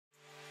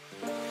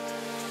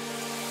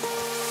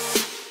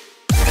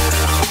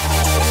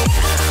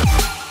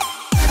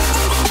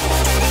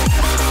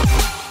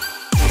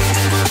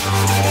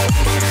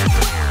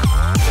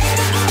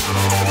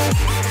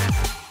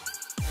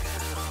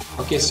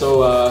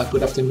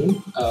Good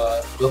afternoon.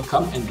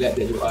 Welcome and glad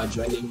that you are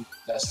joining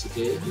us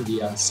today in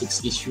the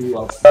sixth issue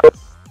of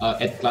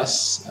Ed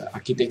Plus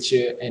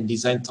Architecture and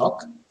Design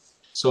Talk.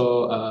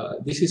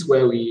 This is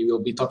where we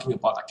will be talking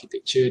about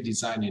architecture,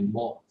 design, and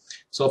more.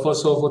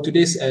 For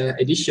today's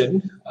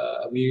edition,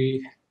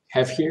 we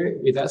have here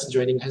with us,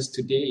 joining us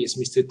today is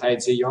Mr. Tay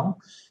Tze Yong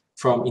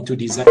from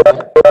INTODESIGN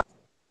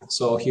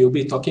Lab. He will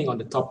be talking on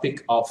the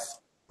topic of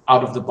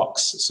out of the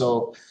box.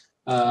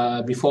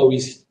 Before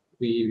we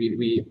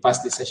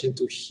pass the session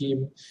to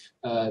him,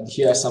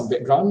 here are some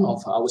background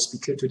of our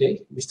speaker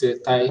today.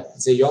 Mr. Tay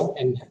Tze Yong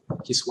and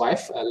his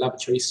wife, Lam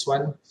Choi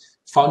Suan,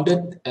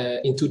 founded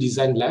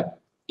INTODESIGN Lab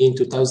in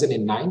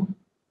 2009.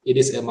 It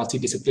is a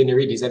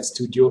multidisciplinary design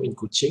studio in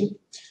Kuching.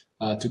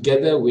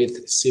 Together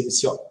with Sim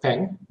Siok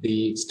Pheng,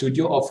 the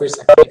studio offers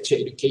architecture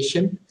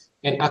education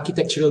and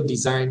architectural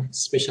design,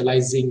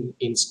 specializing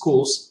in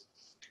schools,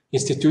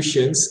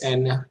 institutions,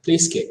 and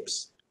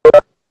playscapes.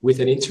 With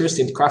an interest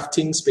in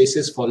crafting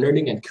spaces for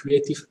learning and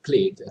creative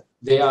play,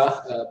 they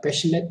are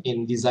passionate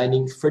in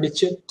designing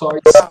furniture,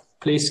 toys,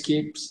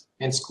 playscapes,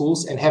 and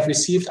schools, and have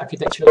received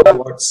architectural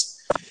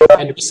awards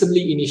and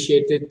recently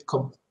initiated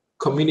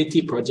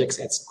community projects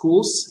at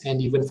schools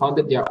and even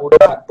founded their own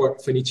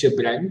cardboard furniture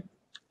brand,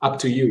 Up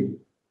to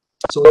You.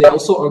 They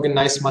also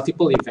organize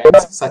multiple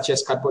events such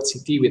as Cardboard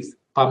City with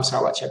PAMSC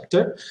Sarawak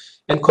chapter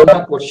and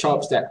conduct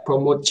workshops that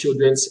promote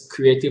children's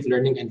creative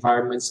learning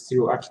environments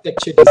through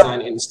architecture, design,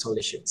 and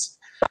installations.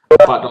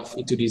 Part of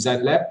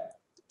INTODESIGN Lab,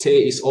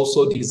 Tay is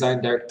also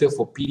design director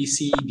for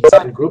PDC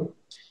Design Group,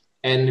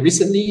 and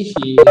recently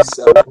he is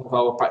one of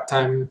our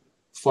part-time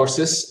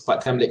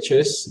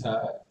lecturers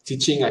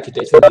teaching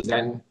architectural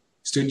design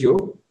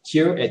studio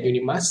here at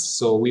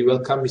UNIMAS. We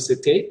welcome Mr.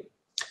 Tay.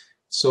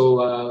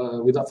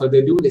 Without further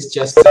ado, let's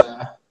just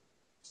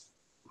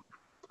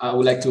I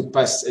would like to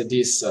pass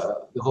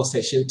the whole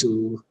session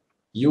to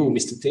you,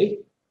 Mr. Tay.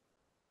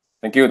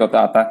 Thank you, Dr.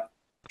 Atta.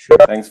 Sure.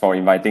 Thanks for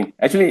inviting.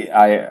 Actually,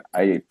 I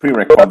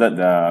pre-recorded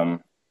the.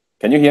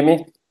 Can you hear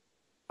me,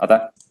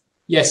 Atta?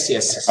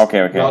 Yes.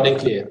 Okay. Loud and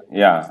clear.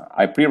 Yeah,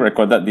 I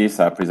pre-recorded these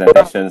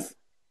presentations,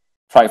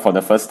 tried for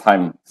the first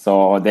time.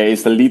 So there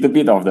is a little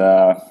bit of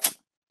the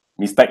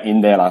mistake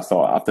in there.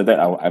 So after that,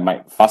 I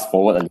might fast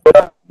forward a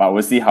little, but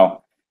we'll see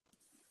how.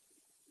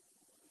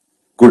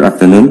 Good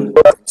afternoon.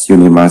 Thanks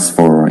UNIMAS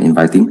for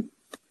inviting.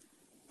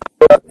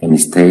 My name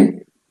is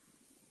Tay.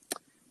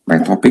 My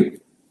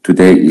topic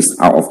today is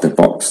out of the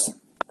box.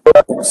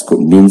 Box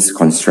could means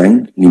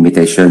constraint,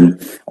 limitation,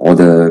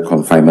 order,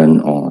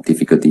 confinement, or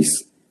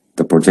difficulties.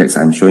 The projects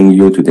I'm showing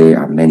you today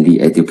are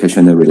mainly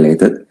educational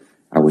related.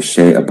 I will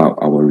share about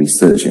our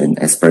research and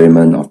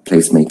experiment of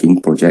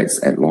placemaking projects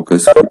at local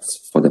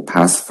schools for the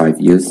past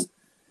 5 years,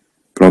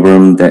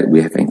 problem that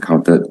we have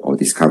encountered or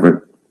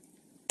discovered,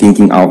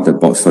 thinking out the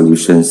box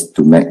solutions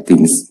to make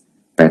things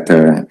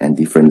better and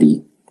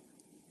differently.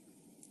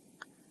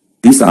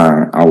 These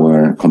are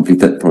our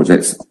completed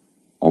projects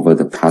over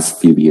the past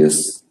few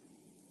years.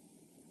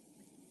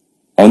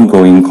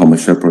 Ongoing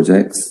commercial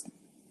projects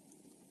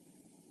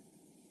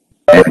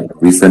and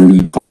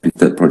recently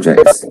completed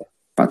projects.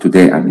 But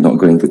today I'm not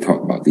going to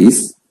talk about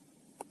this.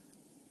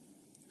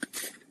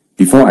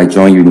 Before I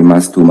joined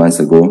UNIMAS 2 months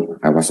ago,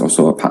 I was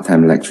also a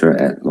part-time lecturer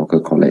at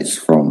local college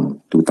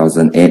from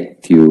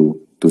 2008 till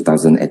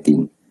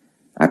 2018.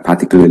 I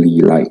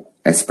particularly like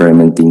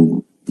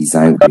experimenting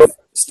design with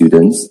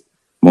students,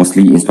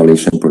 mostly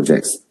installation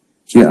projects.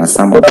 Here are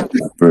some of the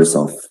examples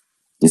of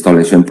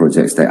installation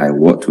projects that I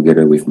work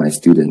together with my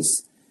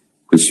students,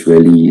 which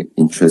really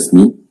interest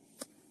me.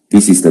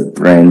 This is the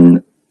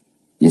brand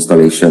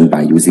installation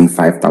by using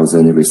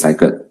 5,000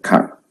 recycled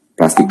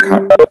plastic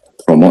card to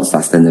promote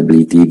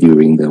sustainability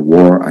during the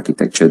World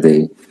Architecture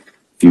Day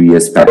a few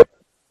years back.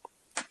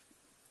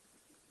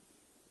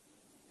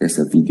 There's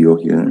a video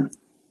here.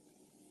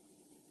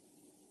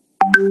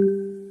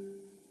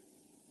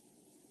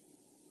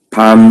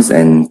 Palms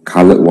and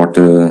colored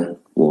water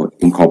were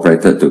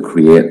incorporated to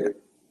create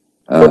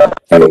a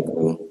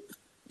halo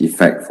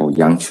effect for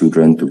young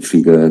children to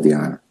trigger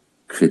their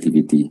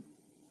creativity.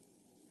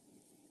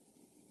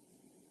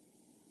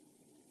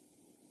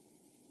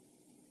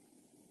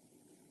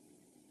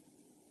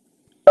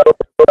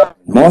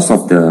 Most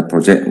of the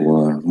projects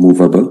were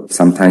movable.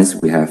 Sometimes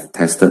we have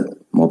tested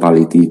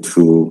mobility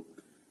through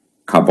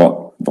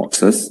cardboard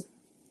boxes.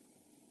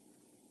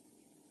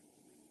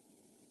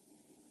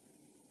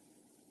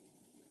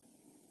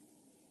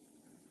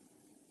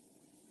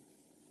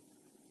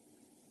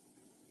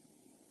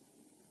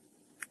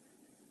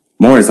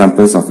 More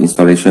examples of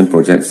installation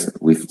projects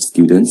with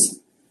students.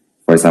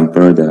 For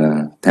example,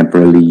 the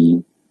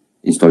temporary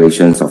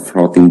installations of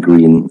floating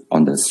green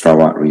on the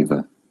Sarawak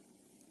River.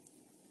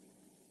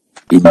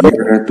 In the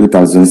year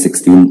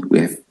 2016, we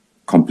have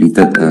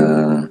completed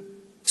a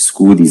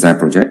school design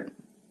project,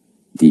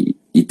 the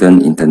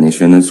Eton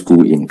International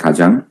School in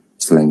Kajang,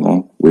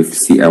 Selangor, with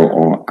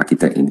CLO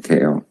architect in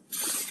KL.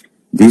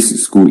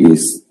 This school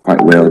is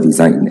quite well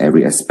designed in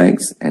every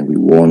aspect, and we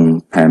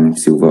won PAM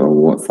Silver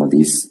Award for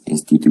this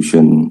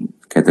institution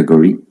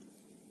category.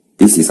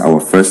 this is our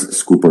first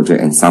school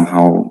project, and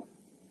somehow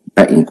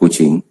back in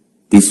Kuching,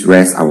 this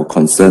raised our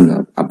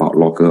concern about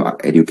local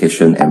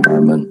education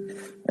environment,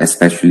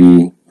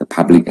 especially the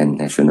public and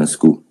national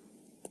school.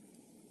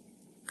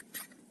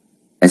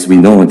 As we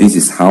know, this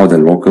is how the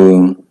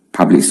local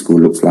public school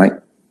looks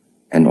like,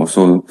 and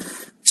also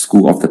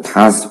school of the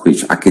past,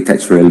 which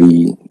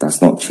architecturally does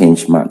not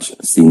change much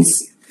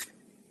since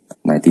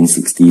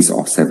 1960s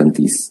or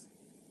 70s.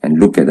 And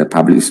look at the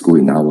public school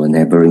in our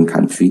neighboring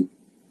country.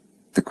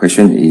 The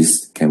question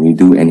is, can we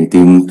do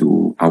anything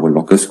to our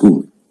local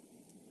school?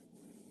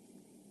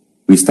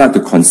 We start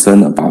to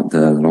concern about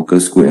the local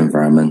school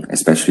environment,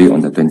 especially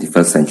on the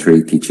 21st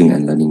century teaching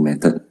and learning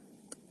method.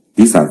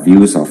 These are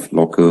views of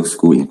local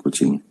school in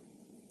Kuching.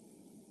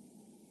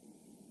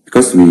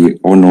 Because we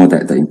all know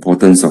that the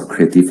importance of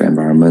creative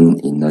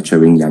environment in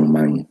nurturing young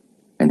mind,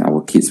 and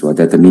our kids will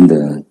determine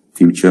the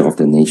future of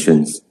the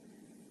nations.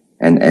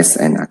 And as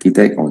an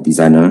architect or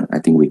designer, I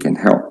think we can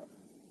help.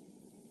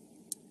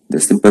 The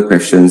simple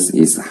questions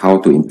is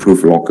how to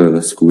improve local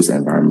schools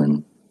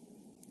environment.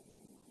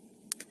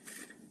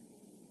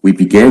 We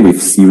began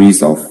with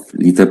series of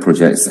little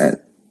projects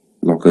at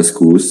local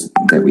schools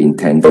that we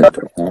intended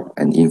to help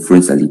and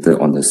influence a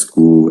little on the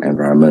school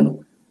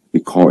environment.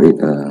 We call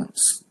it a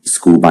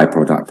school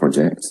byproduct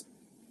project.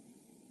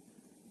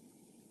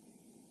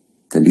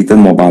 The Little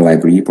Mobile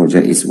Library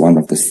project is one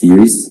of the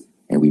series,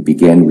 and we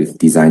began with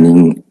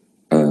designing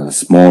a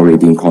small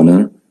reading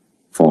corner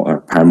for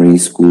a primary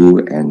school,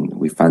 and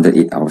we funded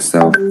it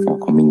ourselves for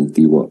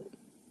community work.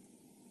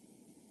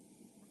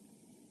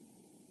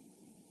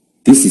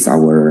 This is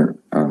our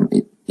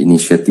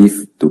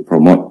initiative to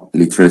promote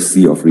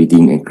literacy of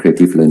reading and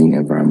creative learning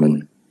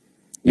environment.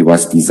 It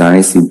was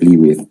designed simply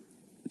with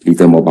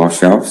little mobile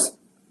shelves,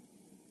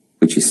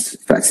 which is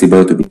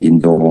flexible to be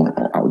indoor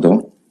or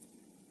outdoor,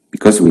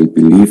 because we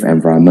believe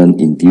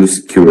environment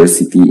induces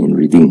curiosity in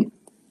reading.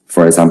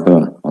 For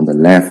example, on the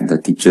left,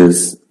 the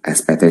teacher's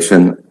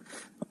expectation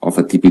of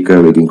a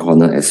typical reading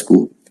corner at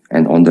school,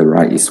 and on the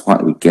right is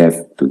what we gave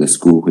to the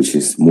school, which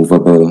is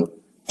movable,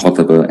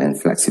 portable, and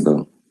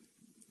flexible.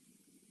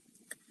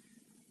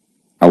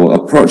 Our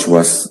approach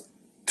was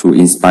to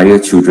inspire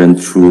children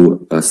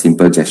through a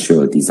simple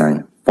gesture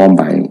design formed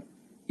by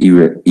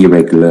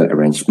irregular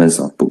arrangements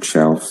of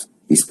bookshelves,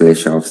 display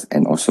shelves,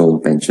 and also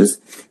benches.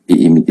 It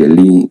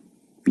immediately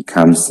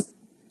becomes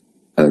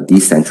a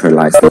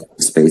decentralized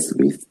space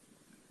with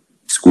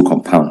school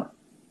compound.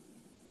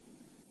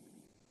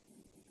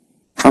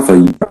 Half a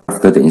year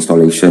after the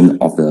installation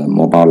of the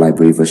mobile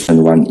library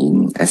version 1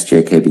 in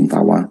SJK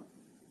Bintawa,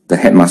 the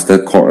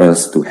headmaster called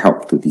us to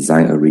help to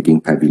design a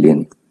reading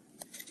pavilion.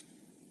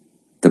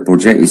 The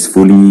project is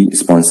fully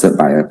sponsored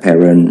by a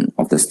parent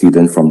of the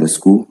student from the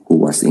school who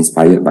was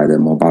inspired by the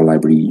mobile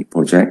library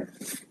project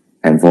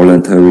and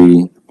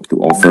voluntary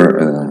to offer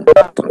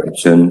a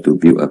donation to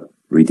build a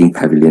reading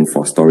pavilion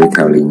for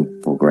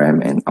storytelling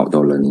program and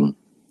outdoor learning.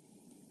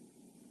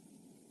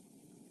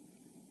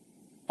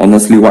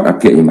 Honestly, what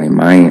appeared in my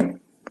mind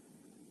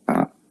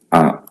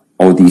are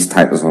all these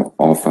types of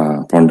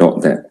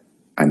product that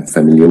I'm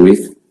familiar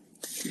with,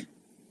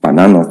 but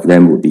none of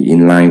them would be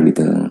in line with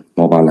the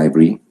mobile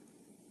library.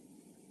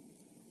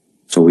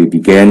 So we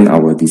began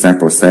our design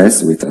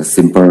process with a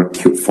simple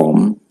cube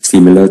form,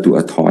 similar to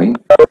a toy.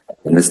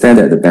 Understand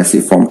that the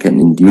basic form can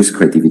induce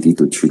creativity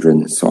to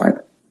children, so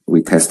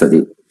we tested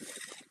it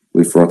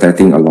with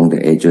rotating along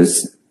the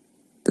edges.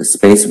 The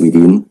space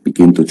within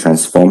began to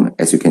transform,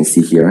 as you can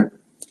see here.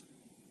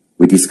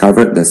 We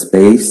discovered the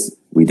space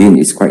within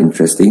is quite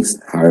interesting.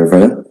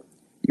 However,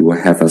 you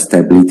will have a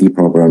stability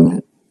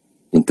problem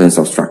in terms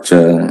of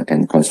structure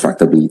and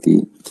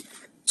constructability.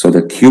 So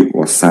the cube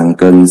was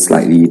sunken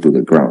slightly to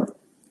the ground.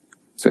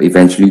 So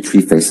eventually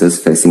 3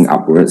 faces facing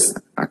upwards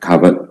are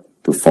covered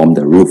to form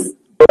the roof.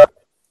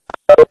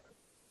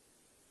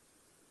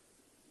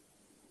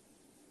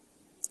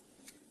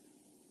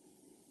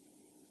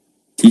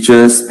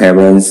 Teachers,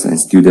 parents, and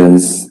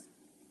students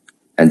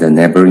and the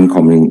neighboring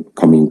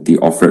community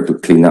offered to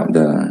clean up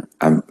the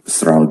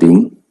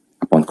surrounding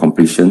upon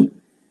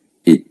completion.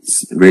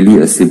 It's really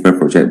a simple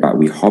project, but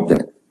we hope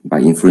that by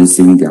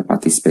influencing their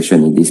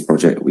participation in this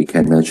project, we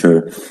can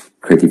nurture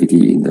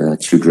creativity in the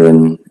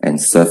children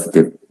and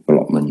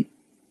self-development.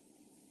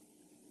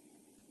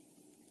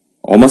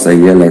 Almost a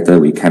year later,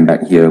 we came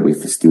back here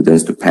with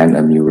students to paint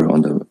a mural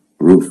on the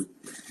roof.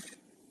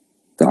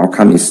 The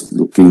outcome is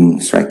looking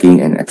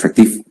striking and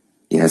attractive.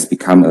 It has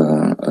become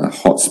a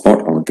hot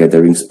spot or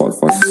gathering spot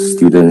for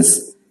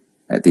students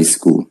at this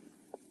school.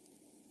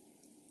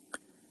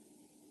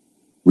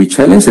 We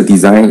challenged the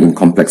design in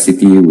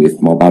complexity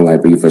with Mobile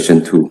Library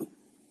version 2.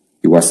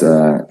 It was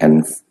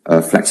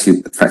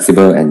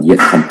flexible and yet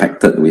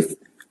compacted with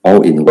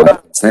all in one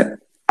set.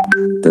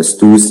 The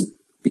stools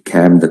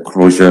became the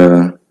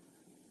closure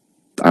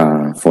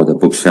for the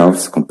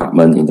bookshelves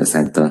compartment in the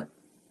center.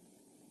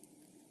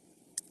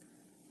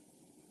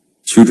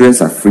 Children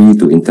are free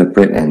to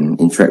interpret and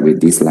interact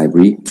with this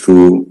library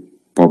through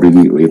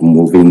probably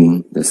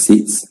removing the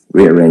seats,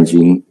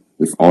 rearranging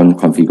with on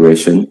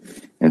configuration,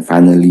 and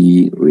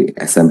finally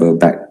reassemble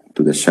back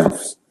to the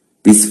shelves.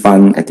 These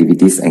fun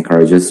activities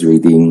encourages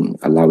reading,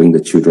 allowing the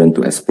children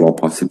to explore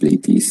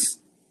possibilities.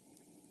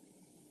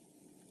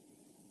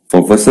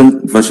 For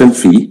version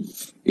 3,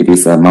 it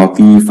is a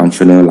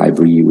multi-functional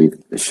library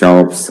with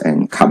shelves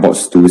and cardboard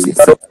stools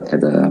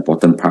at the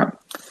bottom part.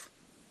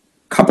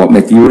 Cardboard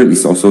material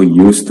is also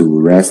used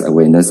to raise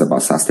awareness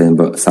about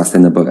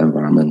sustainable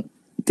environment.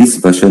 This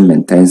version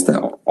maintains the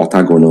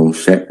orthogonal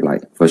shape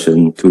like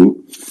version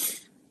 2,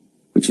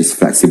 which is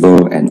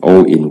flexible and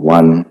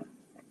all-in-one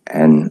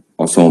and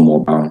also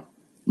mobile,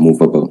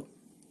 movable.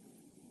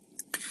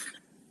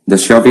 The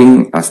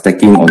shelving are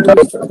stacking onto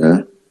each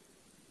other,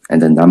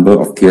 and the number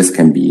of tiers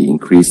can be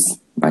increased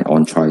by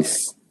own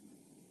choice.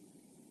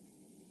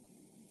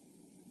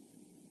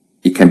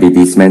 It can be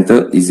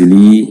dismantled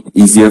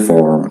easier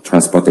for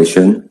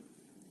transportation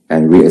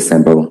and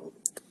reassemble.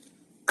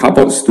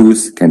 Cardboard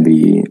stools can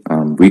be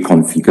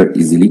reconfigured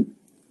easily.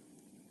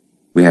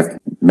 We have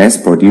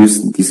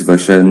mass-produced this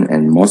version,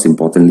 and most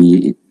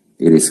importantly,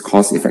 it is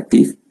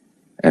cost-effective,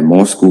 and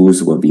more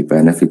schools will be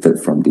benefited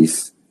from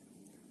this.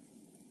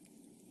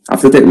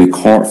 After that, we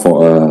called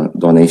for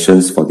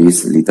donations for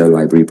this little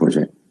library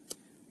project.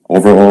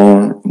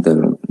 Overall,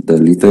 the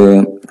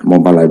little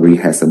mobile library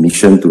has a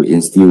mission to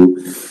instill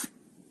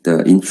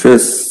the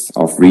interest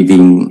of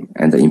reading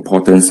and the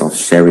importance of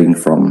sharing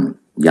from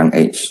young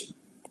age.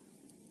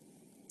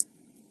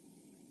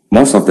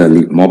 Most of the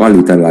mobile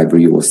little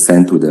library was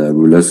sent to the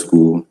rural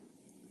school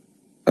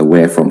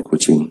away from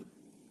Kuching.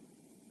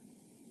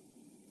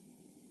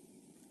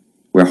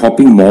 We're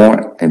hoping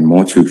more and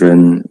more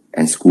children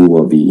and school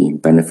will be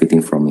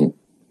benefiting from it.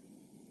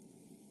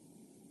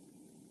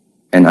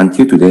 And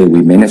until today,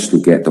 we managed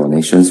to get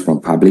donations from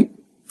public,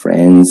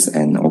 friends,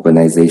 and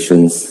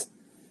organizations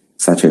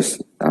such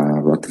as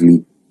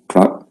Rotary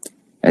Club,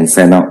 and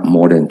send out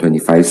more than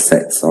 25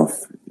 sets of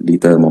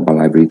little mobile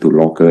library to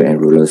local and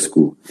rural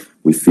school.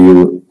 We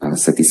feel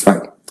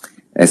satisfied,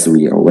 as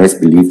we always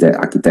believe that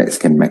architects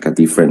can make a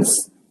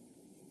difference.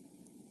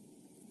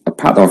 A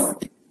part of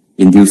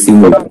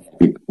inducing,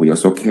 we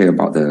also care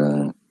about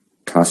the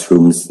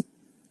classrooms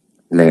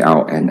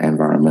layout and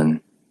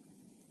environment.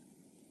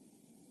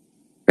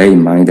 Bear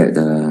in mind that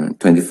the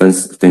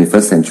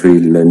 21st century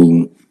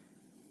learning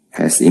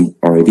has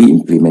already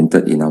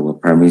implemented in our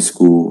primary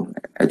school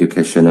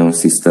educational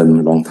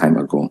system long time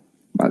ago,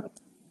 but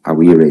are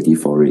we ready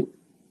for it?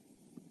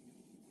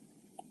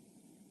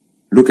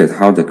 Look at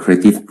how the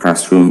creative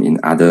classroom in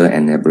other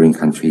and neighboring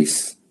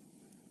countries.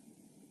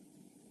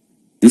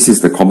 This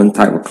is the common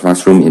type of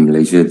classroom in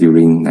Malaysia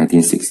during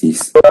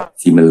 1960s,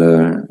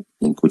 similar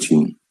in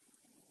Kuching.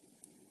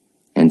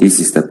 And this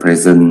is the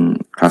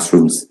present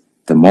classrooms.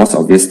 The most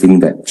obvious thing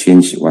that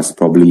changed was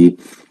probably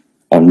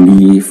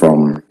only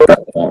from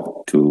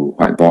blackboard to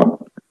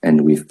whiteboard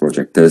and with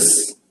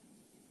projectors.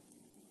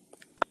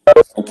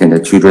 How can the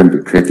children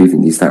be creative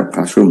in this type of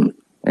classroom?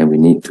 And we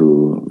need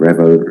to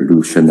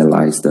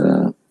revolutionize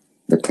the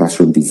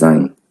classroom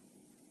design.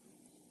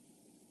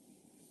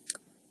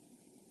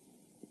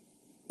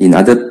 In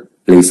other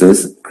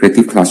places,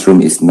 creative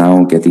classroom is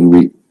now getting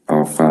rid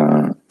of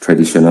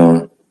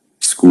traditional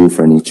school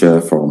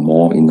furniture for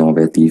more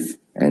innovative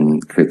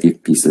and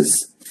creative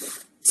pieces,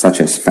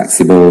 such as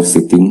flexible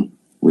seating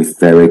with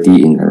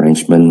variety in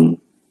arrangement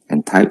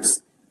and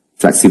types,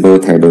 flexible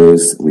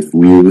tables with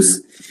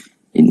wheels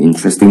in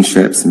interesting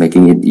shapes,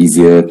 making it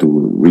easier to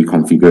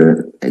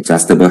reconfigure,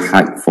 adjustable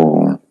height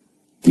for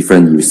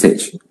different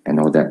usage and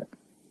all that.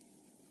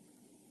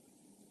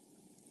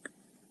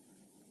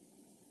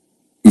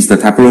 Is the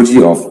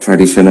typology of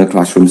traditional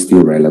classroom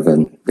still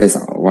relevant? That's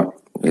what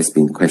we've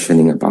been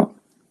questioning about.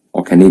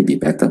 Or can it be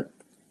better?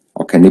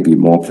 Or can it be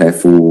more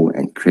playful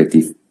and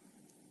creative?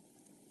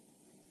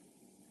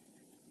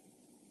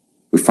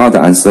 We found the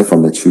answer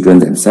from the children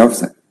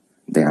themselves.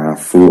 They are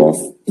full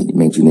of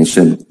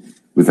imagination.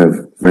 With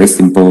a very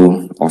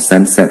simple or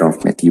same set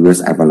of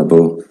materials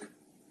available,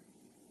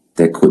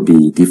 there could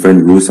be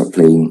different rules of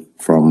playing,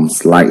 from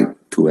slide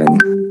to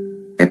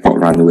an airport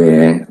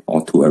runway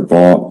or to a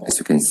board, as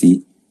you can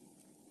see,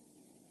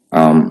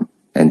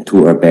 and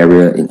to a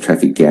barrier in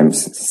traffic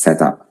games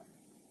set up.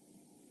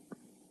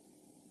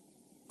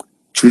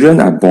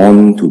 Children are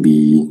born to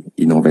be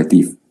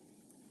innovative.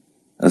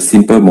 A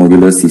simple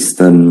modular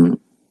system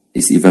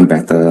is even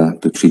better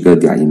to trigger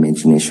their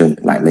imagination,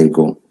 like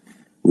Lego.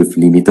 With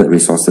limited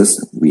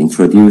resources, we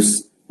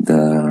introduce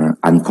the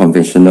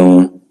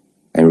unconventional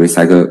and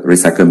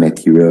recycled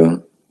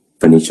material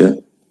furniture,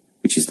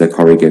 which is the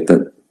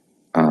corrugated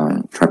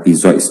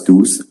trapezoid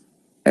stools,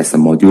 as a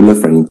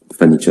modular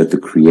furniture to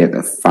create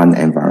a fun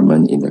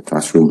environment in the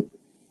classroom.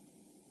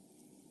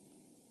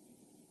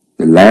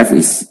 The left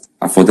is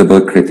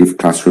affordable creative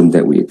classroom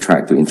that we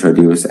tried to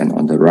introduce, and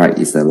on the right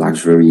is the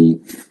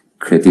luxury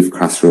creative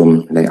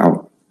classroom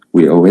layout.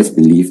 We always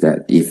believe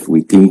that if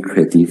we think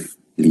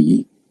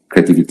creatively,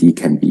 creativity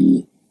can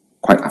be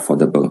quite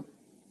affordable.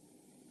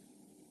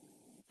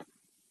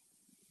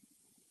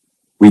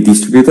 We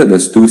distributed the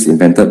stools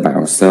invented by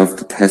ourselves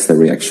to test the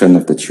reaction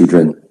of the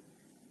children.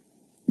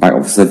 By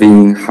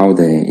observing how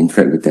they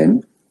interact with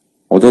them,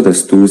 although the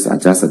stools are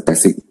just a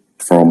basic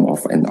form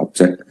of an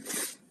object,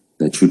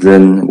 the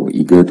children were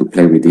eager to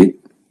play with it.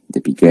 They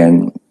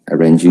began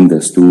arranging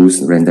the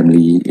stools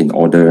randomly in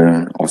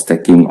order or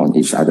stacking on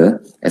each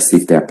other as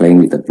if they are playing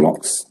with the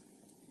blocks.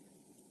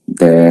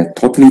 They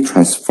totally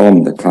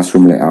transformed the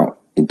classroom layout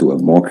into a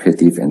more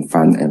creative and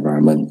fun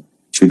environment.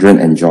 Children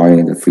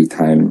enjoy the free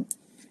time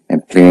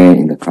and play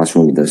in the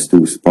classroom with the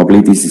stools.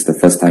 Probably this is the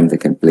first time they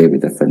can play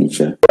with the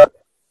furniture.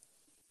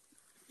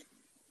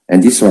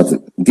 And this was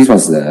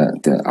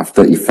the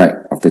after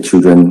effect of the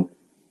children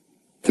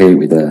play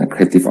with the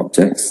creative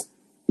objects.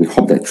 We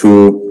hope that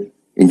through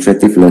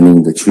interactive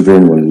learning, the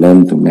children will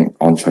learn to make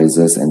own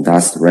choices and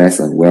thus raise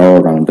a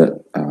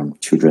well-rounded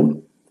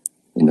children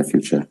in the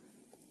future.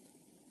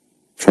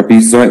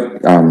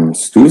 Trapezoid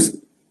stools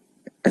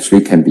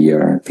actually can be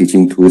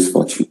teaching tools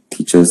for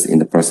teachers in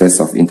the process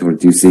of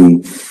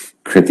introducing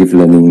creative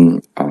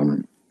learning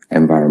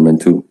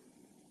environment too.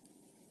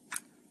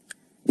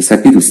 It's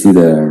happy to see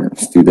the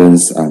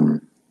students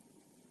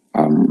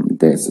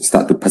they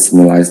start to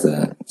personalize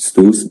the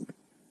stools,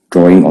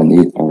 drawing on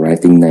it or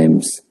writing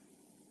names,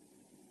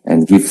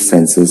 and give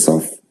senses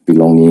of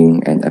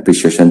belonging and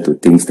appreciation to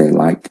things they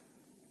like.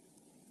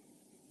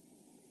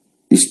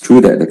 It's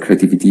true that the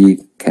creativity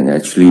can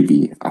actually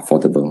be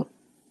affordable.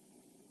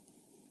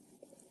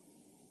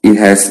 It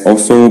has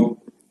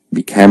also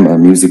become a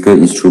musical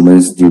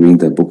instrument during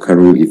the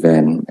Bukaru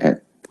event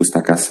at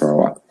Pustaka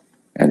Sarawak,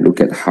 and look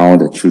at how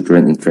the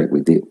children interact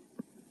with it.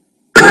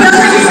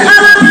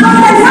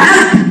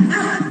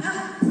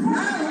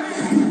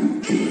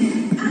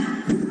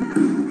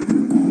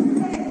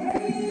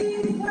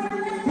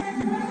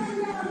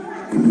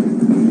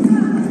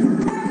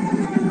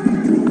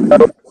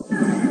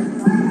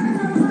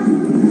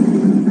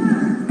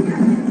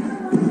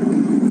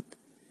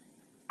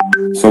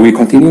 So we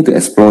continue to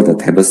explore the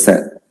table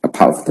set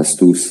apart from the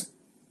stools.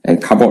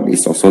 And cardboard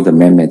is also the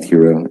main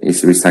material.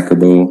 It's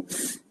recyclable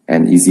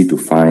and easy to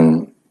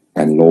find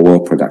and lower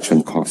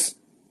production costs.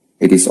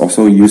 It is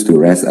also used to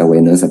raise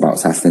awareness about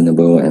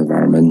sustainable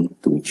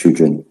environment to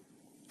children.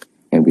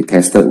 And we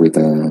tested with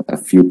a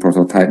few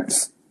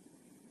prototypes,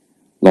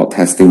 lot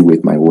testing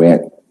with my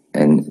wet,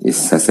 and it's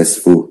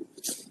successful.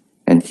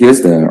 And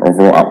here's the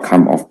overall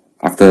outcome of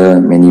after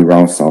many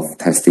rounds of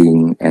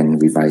testing and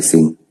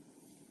revising.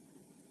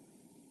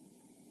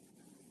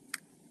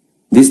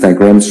 This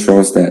diagram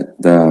shows that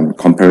the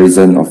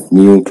comparison of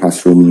new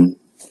classroom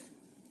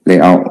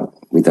layout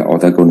with the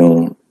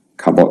orthogonal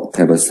cardboard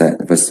table set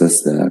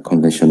versus the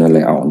conventional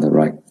layout on the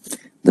right.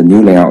 The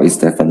new layout is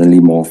definitely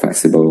more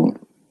flexible.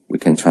 We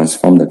can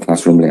transform the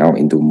classroom layout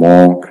into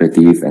more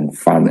creative and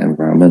fun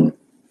environment.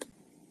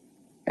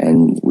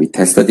 And we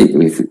tested it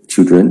with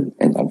children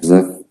and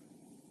observed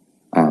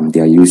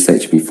their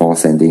usage before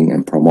sending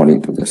and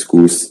promoting to the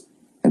schools.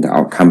 And the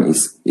outcome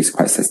is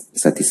quite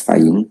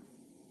satisfying.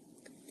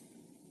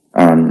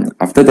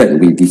 After that,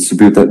 we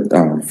distributed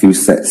few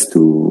sets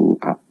to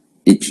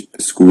each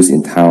schools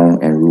in town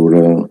and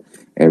rural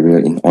area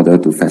in order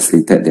to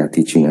facilitate their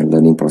teaching and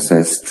learning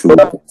process through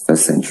the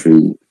first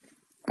century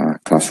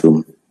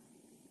classroom.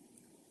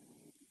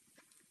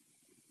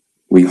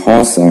 We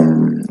host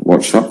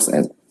workshops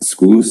at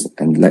schools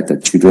and let the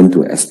children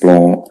to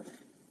explore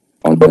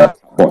on the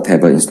cardboard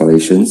table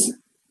installations,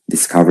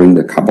 discovering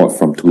the cardboard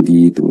from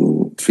 2D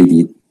to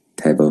 3D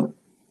table.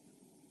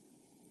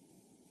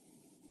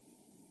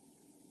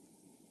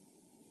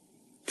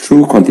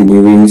 Through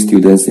continuing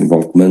students'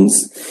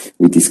 involvements,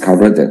 we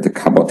discovered that the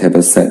cardboard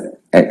table set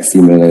acts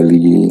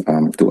similarly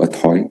to a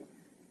toy,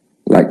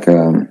 like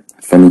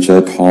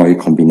furniture toy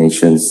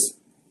combinations,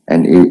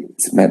 and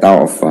it's made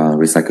out of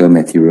recycled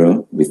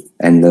material with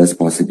endless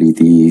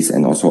possibilities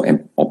and also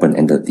an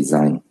open-ended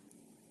design.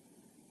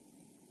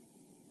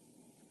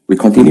 We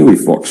continue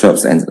with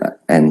workshops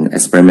and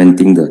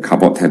experimenting the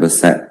cardboard table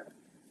set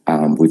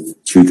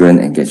with children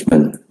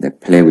engagement. They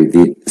play with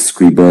it,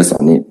 scribbles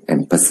on it,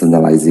 and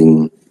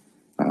personalizing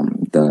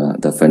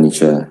the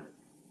furniture.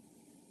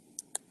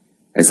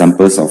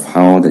 Examples of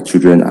how the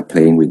children are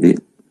playing with it.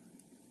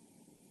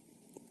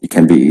 It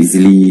can be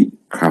easily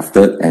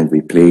crafted and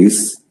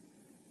replaced,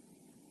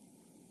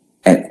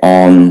 add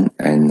on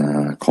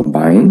and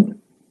combine,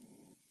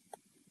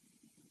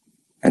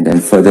 and then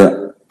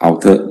further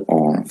altered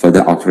or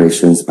further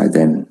alterations by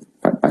them,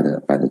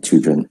 by the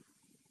children.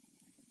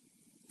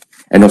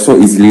 And also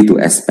easily to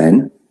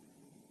expand,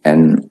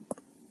 and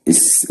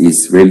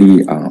is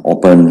really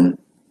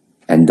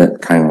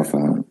open-ended kind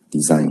of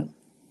design.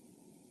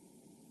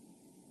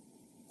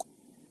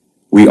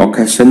 We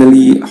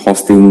occasionally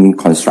hosting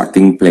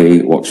constructing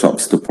play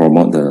workshops to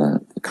promote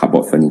the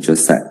cardboard furniture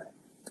set.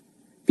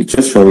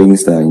 Picture showing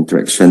the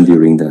interaction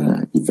during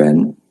the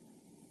event.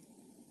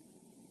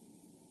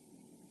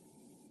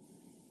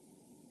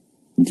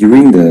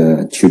 During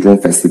the Children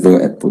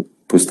Festival at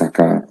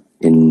Pustaka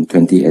in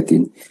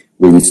 2018,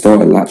 we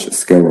installed a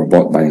large-scale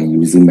robot by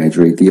using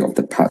majority of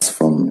the parts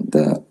from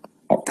the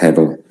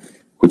table,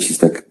 which is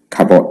the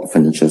cardboard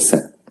furniture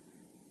set.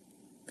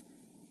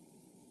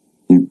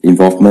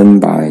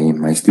 involvement by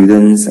my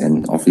students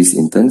and office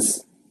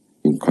interns.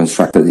 We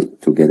constructed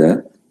it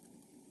together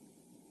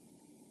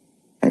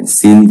and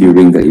seen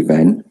during the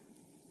event.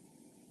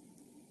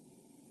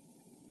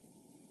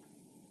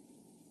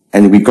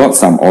 And we got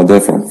some order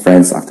from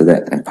friends after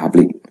that and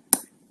public.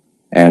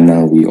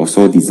 And we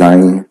also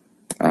designed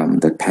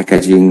the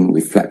packaging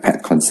with flat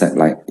pack concept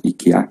like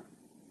IKEA,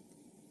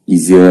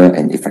 easier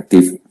and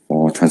effective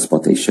for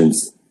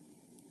transportations.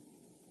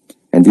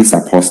 And these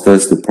are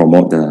posters to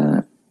promote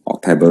the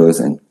Octabers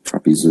and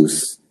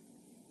Trapezus.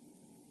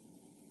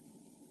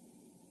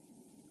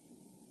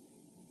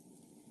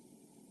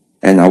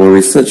 And our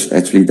research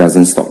actually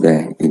doesn't stop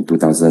there. In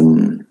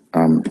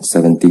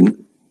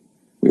 2017,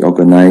 we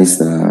organized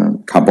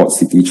the Cardboard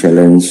City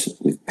Challenge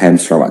with PAMSC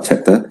Sarawak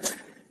chapter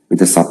with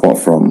the support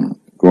from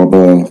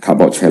Global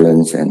Cardboard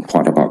Challenge and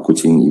What About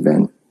Kuching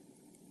event.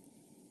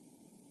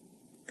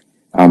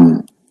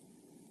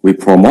 We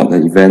promote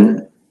the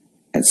event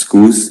at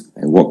schools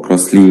and work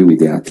closely with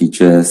their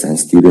teachers and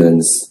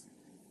students.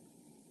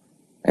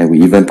 And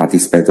we even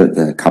participated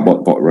in the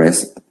Cardboard Board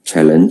Race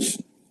Challenge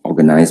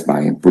organized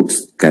by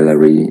Brooks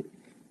Gallery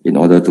in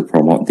order to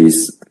promote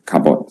this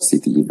Cardboard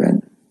City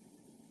event.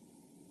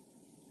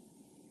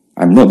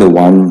 I'm not the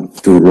one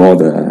to roll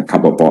the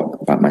cardboard board,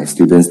 but my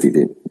students did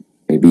it,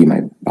 maybe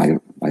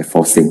by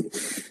forcing.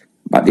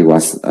 But it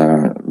was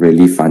a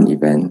really fun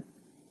event.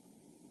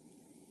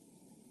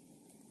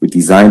 We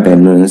designed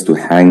banners to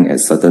hang at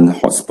certain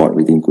hotspots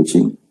within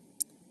Kuching.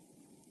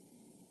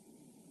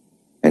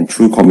 And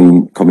through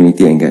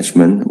community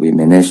engagement, we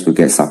managed to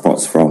get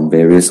supports from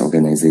various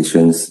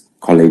organizations,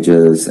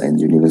 colleges, and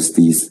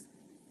universities,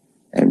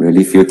 and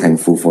really feel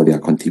thankful for their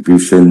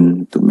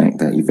contribution to make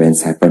the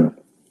events happen.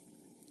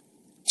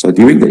 So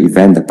during the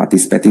event, the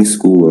participating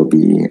school will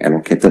be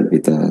allocated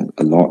with a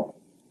lot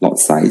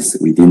size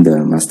within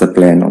the master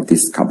plan of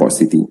this cardboard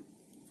city.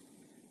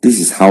 This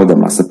is how the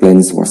master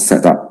plans was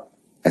set up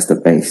as the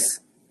base.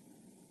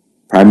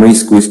 Primary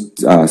school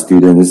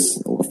students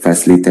were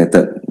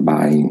facilitated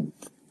by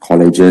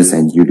colleges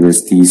and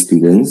university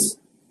students.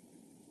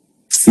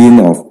 Scene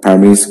of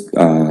primary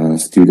school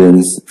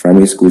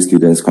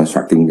students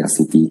constructing their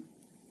city.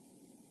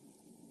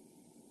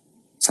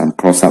 Some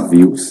close-up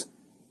views.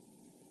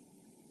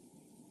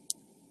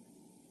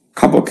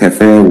 Cardboard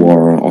cafe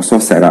were also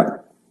set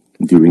up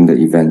during the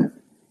event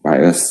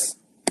by us.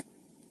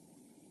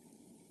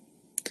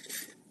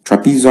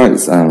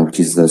 Trapezoids, which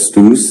is the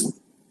stools,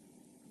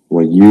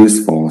 were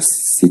used for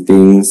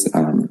sittings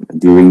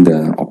during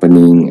the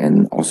opening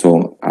and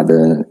also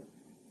other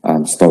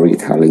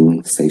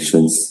storytelling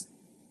sessions.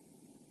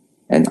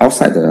 And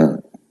outside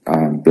the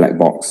black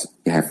box,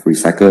 you have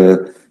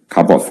recycled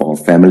cardboard for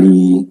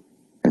family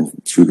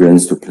and children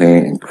to play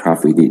and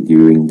craft with it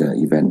during the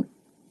event.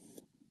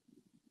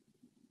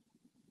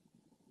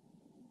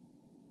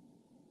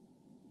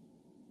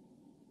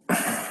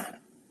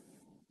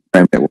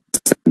 That was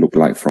look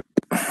like from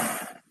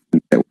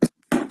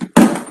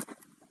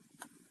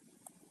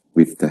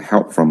with the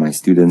help from my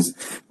students,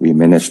 we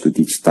managed to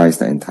digitize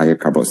the entire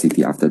cardboard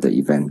city after the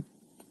event.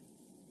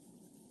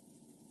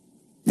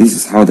 This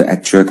is how the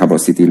actual cardboard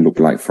city looked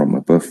like from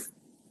above.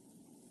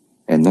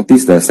 And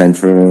notice the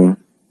central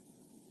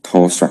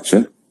tall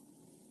structure.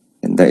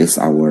 And that is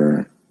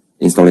our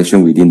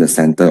installation within the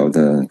center of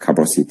the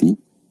cardboard city.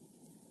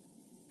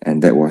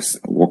 And that was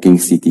walking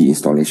city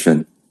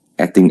installation,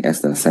 acting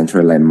as the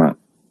central landmark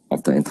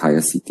of the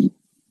entire city.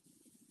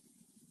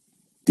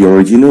 The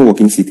original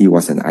walking city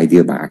was an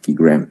idea by Aki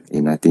Graham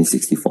in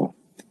 1964.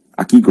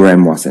 Aki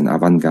Graham was an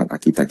avant-garde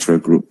architectural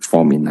group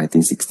formed in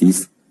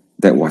 1960s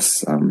that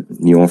was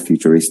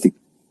neo-futuristic,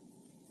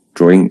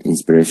 drawing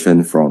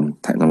inspiration from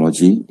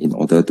technology in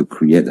order to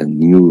create a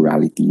new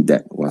reality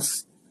that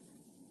was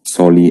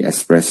solely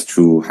expressed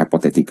through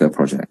hypothetical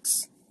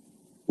projects.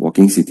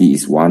 Walking city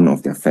is one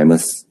of their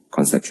famous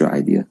conceptual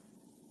ideas.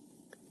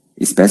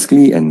 It's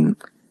basically an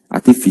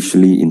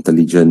artificially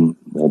intelligent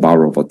mobile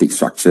robotic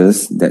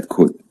structures that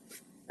could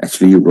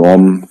actually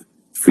roam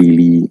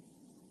freely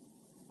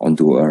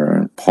onto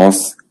a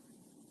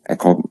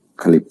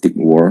post-apocalyptic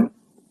world,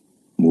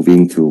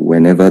 moving to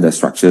whenever the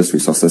structure's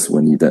resources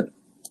were needed.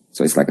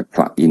 So it's like a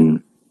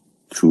plug-in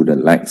through the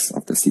legs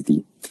of the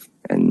city.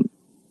 And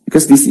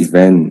because this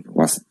event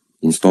was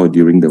installed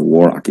during the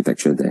war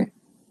architecture there,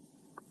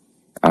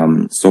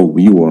 so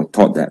we were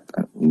taught that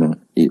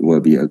it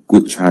will be a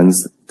good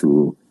chance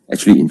to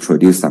actually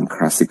introduce some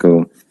classic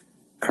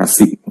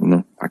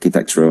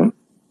architectural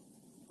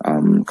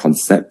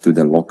concept to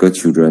the local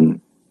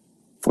children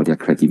for their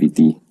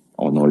creativity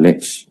or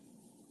knowledge.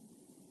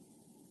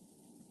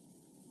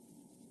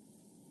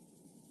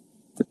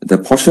 The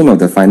portion of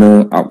the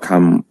final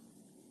outcome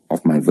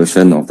of my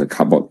version of the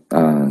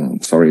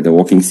the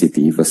walking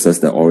city versus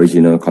the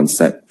original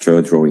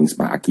conceptual drawings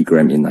by Aki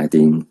Graham in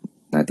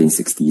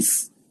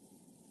 1960s.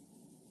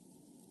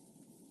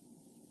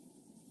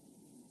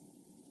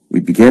 We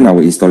began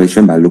our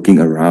installation by looking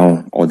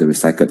around all the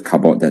recycled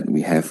cardboard that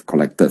we have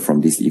collected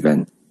from this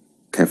event,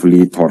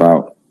 carefully thought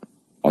out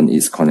on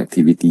its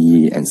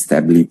connectivity and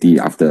stability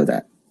after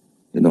that.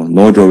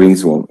 no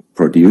drawings were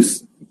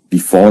produced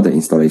before the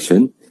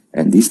installation,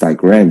 and these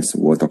diagrams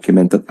were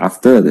documented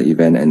after the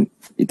event, and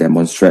it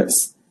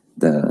demonstrates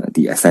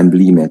the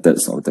assembly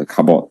methods of the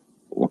cardboard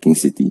walking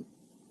city.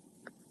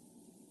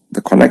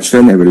 The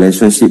connection and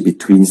relationship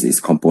between its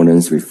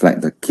components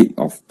reflect the kit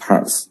of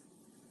parts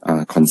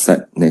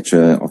concept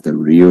nature of the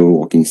real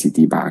walking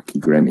city by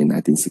Archigram in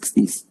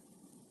 1960s.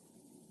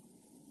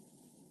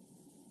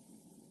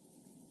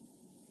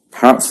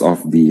 Parts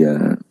of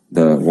the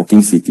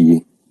walking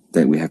city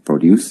that we have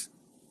produced,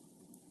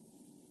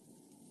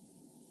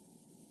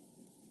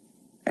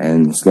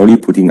 and slowly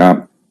putting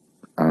up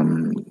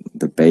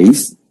the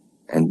base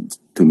and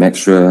to make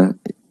sure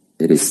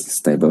it is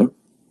stable.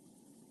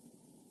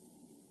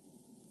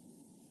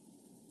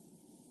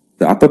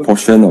 The upper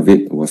portion of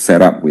it was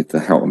set up with the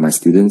help of my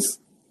students,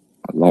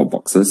 a lot of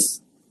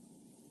boxes.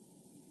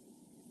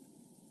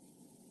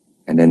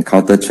 And then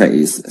counter check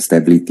its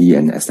stability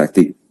and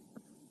aesthetic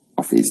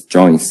of its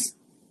joints,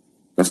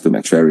 just to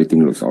make sure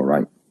everything looks all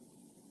right.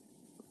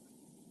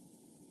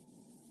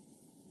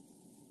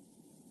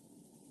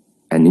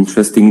 And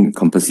interesting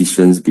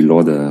compositions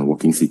below the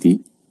walking city.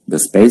 The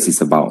space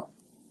is about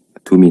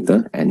 2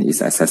 meters and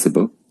is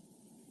accessible.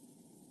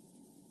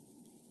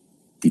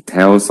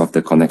 Details of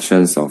the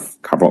connections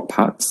of cardboard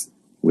parts,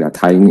 we are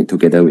tying it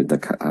together with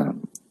the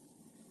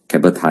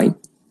cable tie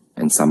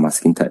and some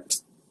masking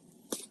tapes.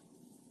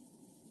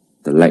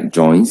 The leg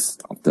joints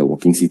of the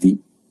walking city,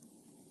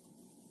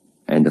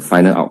 and the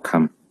final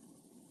outcome.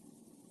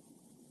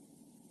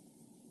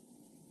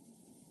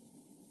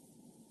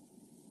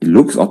 It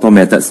looks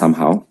automated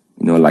somehow,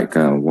 like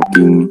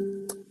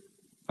walking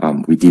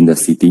within the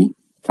city,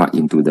 plug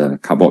into the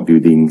cardboard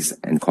buildings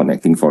and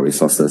connecting for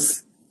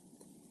resources.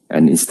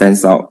 And it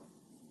stands out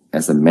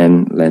as a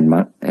main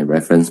landmark and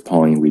reference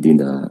point within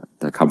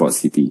the cardboard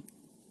city.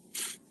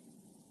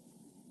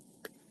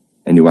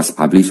 And it was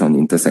published on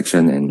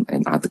Intersection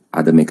and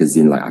other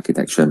magazines like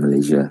Architecture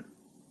Malaysia.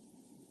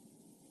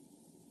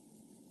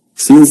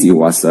 Since it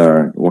was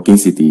a walking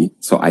city,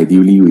 so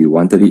ideally we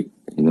wanted it,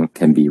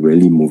 can be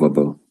really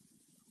movable,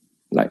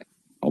 like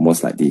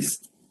almost like this.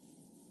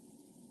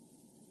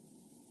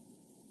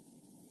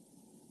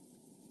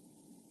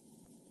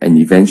 And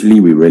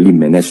eventually we really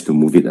managed to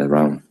move it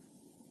around.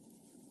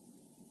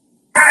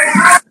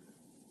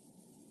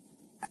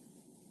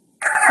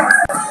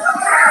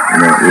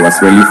 It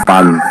was really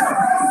fun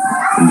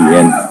in the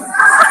end,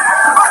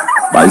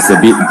 but it's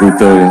a bit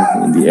brutal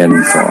in the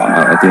end, so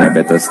I think I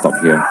better stop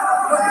here.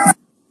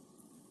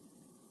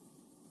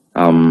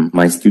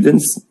 My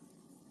students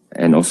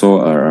and also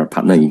a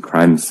partner in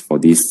crimes for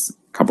this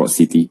cardboard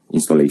city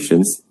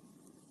installations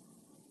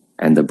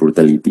and the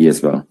brutality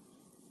as well.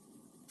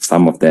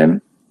 Some of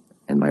them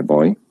and my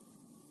boy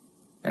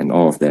and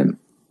all of them.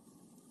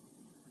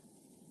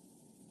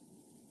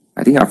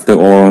 I think after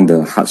all,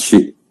 the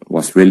hardship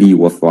was really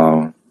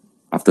worthwhile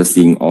after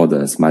seeing all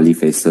the smiley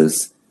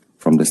faces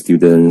from the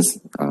students,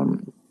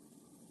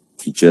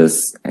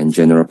 teachers, and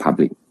general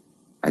public.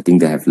 I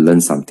think they have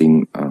learned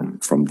something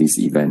from this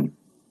event.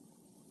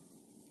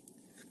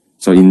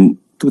 So in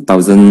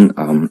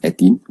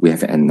 2018, we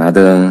have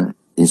another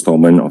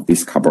installment of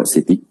this cardboard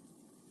city.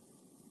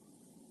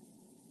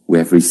 We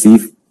have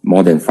received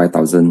more than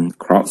 5,000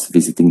 crowds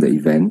visiting the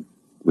event,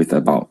 with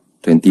about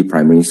 20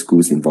 primary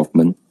schools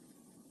involvement,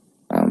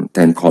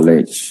 10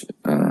 college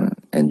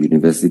and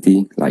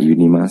university like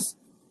UNIMAS,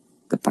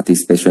 the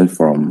participation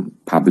from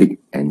public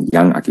and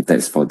young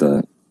architects for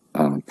the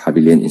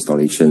pavilion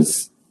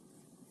installations.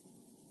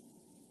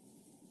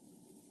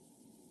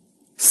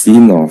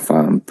 Scene of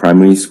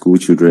primary school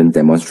children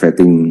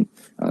demonstrating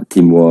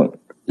teamwork,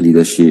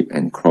 leadership,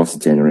 and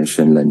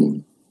cross-generation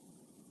learning.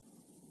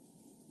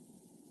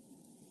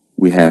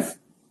 We have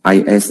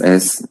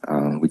ISS,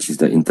 which is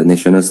the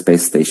International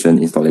Space Station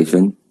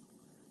installation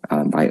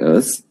by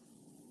us,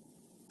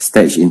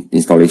 stage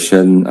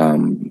installation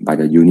by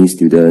the uni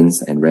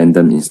students, and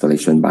random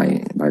installation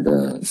by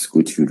the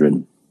school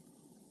children.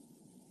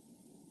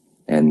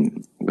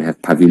 And we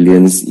have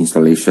pavilions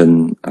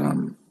installation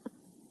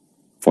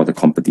for the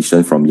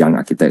competition from young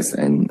architects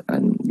and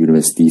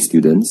university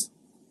students.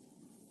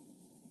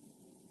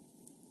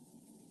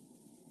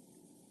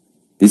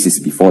 This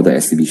is before the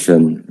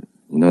exhibition,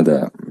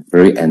 the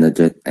very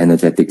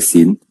energetic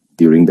scene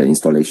during the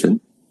installation,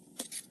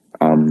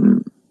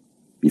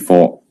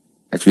 before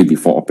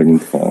opening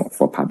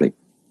for public.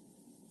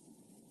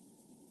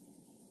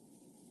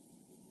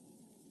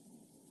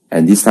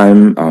 And this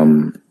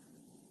time,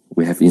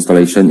 we have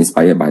installation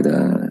inspired by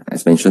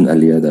as mentioned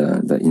earlier,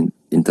 the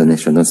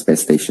International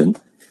Space Station.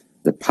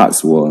 The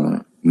parts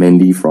were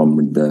mainly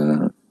from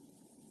the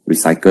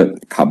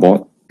recycled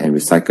cardboard and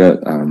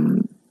recycled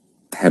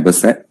table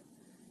set.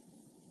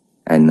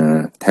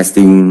 And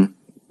testing,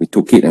 we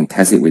took it and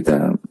tested it with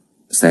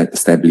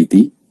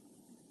stability.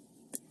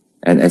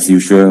 And as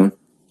usual,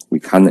 we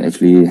can't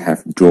actually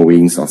have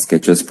drawings or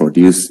sketches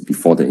produced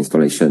before the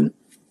installation.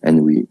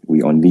 And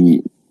we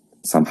only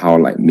somehow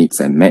like mix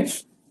and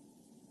match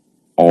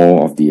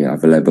all of the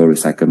available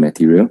recycled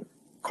material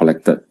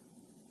collected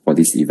for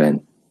this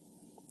event.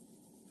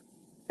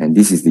 And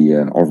this is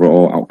the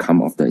overall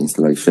outcome of the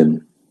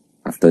installation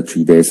after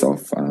 3 days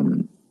of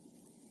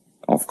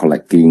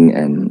collecting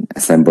and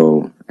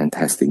assemble and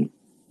testing.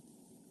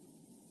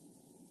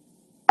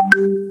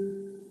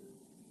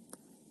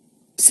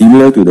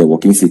 Similar to the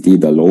walking city,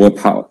 the lower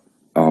part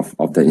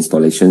of the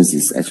installations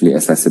is actually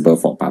accessible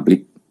for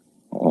public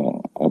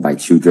or by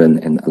children,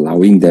 and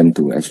allowing them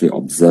to actually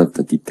observe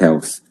the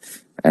details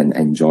and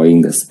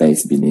enjoying the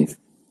space beneath.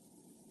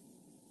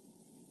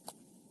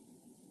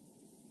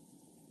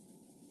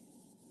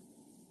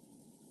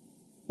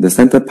 The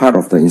center part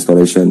of the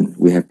installation,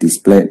 we have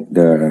displayed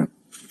the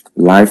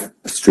live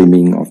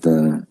streaming of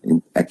the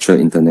actual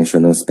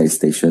International Space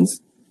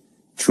Stations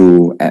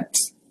through apps.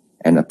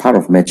 And a part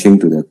of matching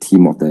to the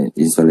theme of the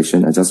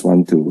installation, I just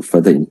want to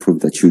further improve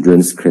the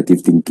children's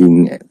creative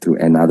thinking to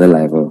another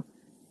level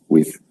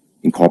with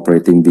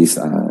incorporating this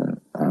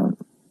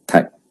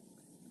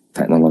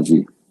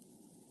technology.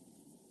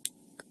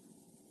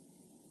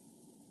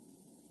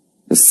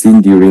 The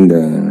scene during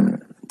the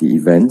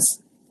events,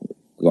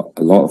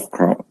 a lot of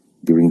crowd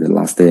during the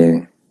last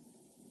day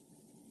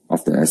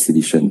of the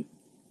exhibition.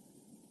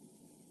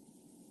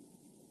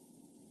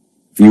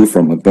 View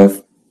from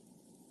above,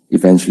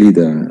 eventually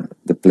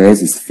the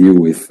place is filled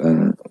with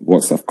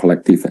works of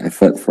collective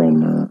effort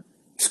from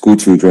school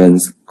children,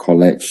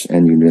 college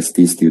and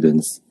university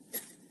students.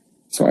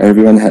 So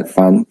everyone had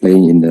fun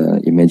playing in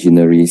the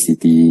imaginary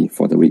city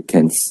for the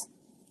weekends.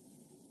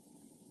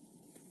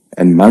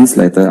 And months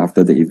later,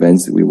 after the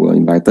events, we were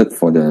invited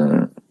for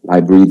the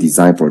library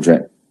design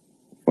project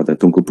for the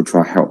Tunku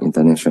Putra Health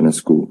International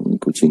School in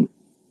Kuching.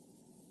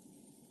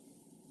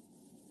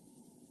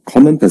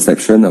 Common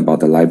perception about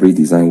the library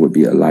design would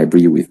be a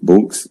library with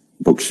books,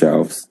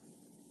 bookshelves,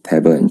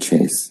 table and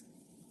chairs.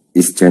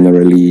 It's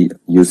generally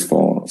used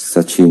for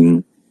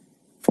searching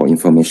for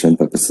information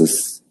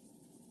purposes.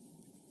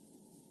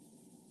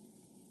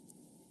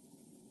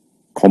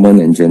 Common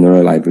and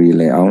general library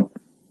layout,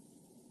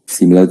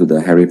 similar to the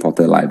Harry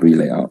Potter library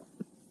layout.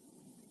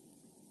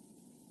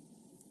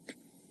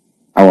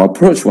 Our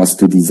approach was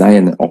to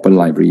design an open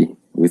library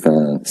with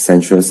a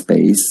central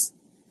space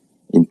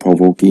in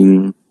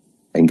provoking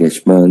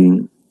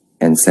engagement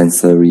and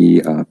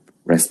sensory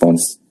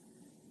response.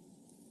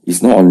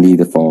 It's not only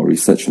for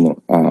research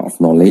of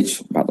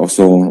knowledge, but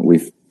also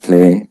with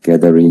play,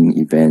 gathering,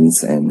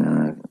 events,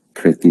 and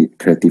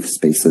creative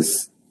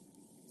spaces.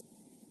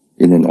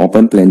 In an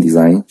open plan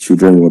design,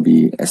 children will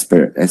be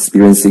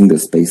experiencing the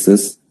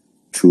spaces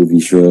through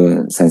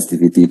visual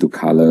sensitivity to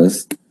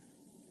colors,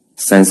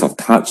 sense of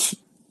touch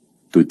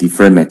to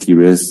different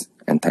materials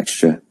and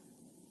texture.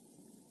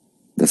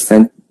 The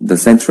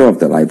center of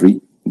the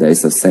library, there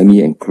is a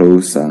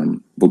semi-enclosed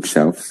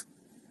bookshelf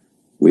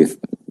with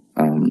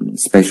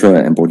special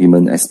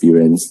embodiment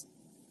experience,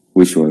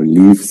 which will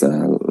leave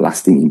a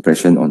lasting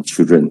impression on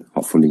children,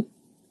 hopefully.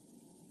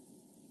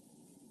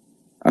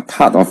 A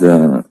part of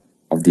the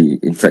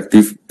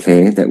interactive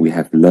play that we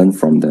have learned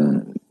from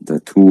the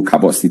two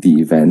Cardboard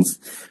City events,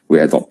 we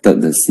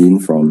adopted the scene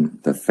from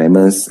the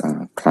famous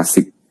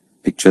classic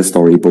picture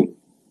storybook,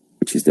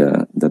 which is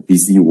the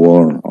Busy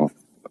World of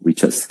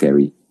Richard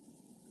Scarry.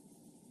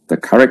 The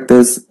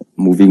characters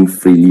moving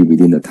freely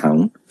within the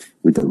town,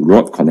 with the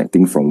road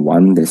connecting from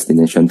one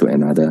destination to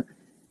another,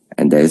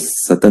 and there is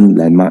certain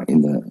landmark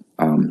in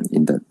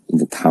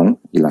the town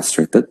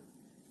illustrated,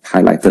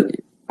 highlighted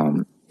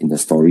in the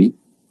story.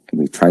 And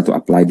we try to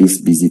apply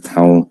this busy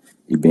town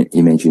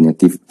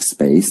imaginative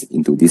space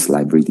into this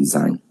library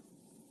design.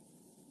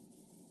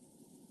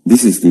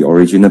 This is the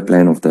original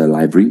plan of the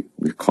library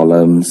with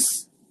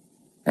columns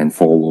and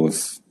 4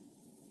 walls.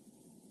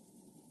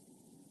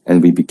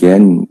 And we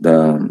began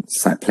the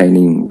site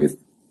planning with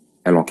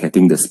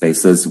allocating the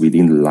spaces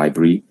within the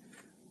library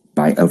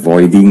by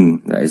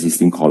avoiding the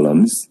existing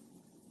columns.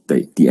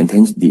 The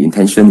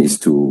intention is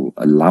to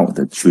allow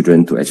the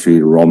children to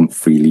actually roam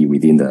freely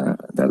within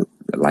the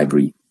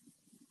library.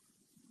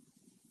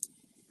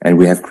 And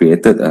we have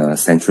created a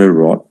central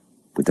road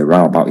with a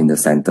roundabout in the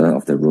center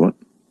of the road.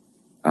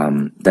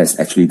 That's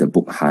actually the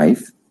book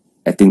hive,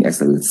 acting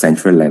as a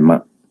central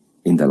landmark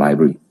in the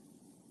library.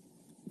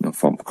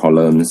 From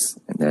columns,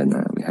 and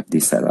then we have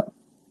this setup.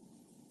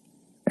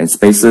 And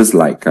spaces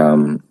like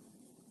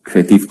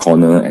creative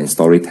corner and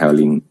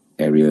storytelling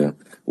area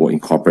were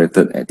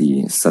incorporated at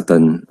the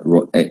certain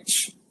road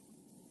edge.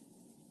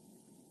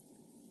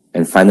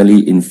 And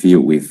finally,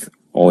 infill with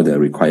all the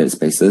required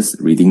spaces,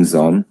 reading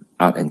zone,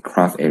 art and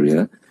craft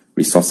area,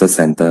 resources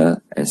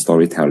center, and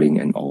storytelling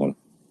and all.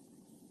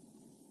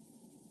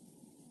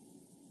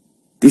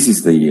 This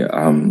is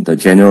the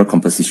general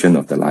composition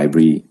of the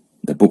library.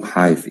 The book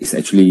hive is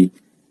actually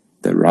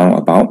the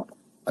roundabout,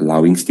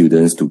 allowing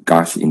students to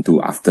gush into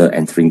after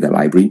entering the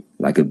library,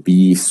 like a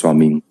bee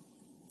swarming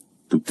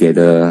to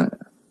gather,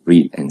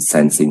 read, and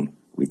sensing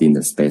within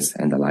the space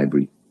and the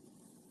library.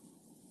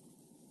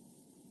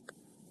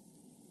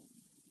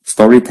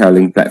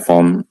 Storytelling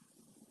platform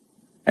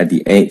at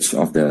the edge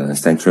of the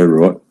central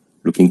road,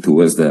 looking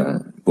towards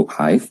the book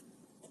hive.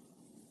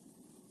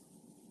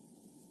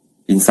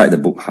 Inside the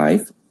book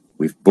hive,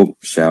 with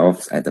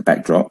bookshelves at the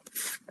backdrop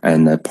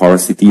and the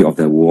porosity of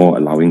the wall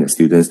allowing the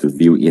students to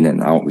view in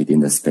and out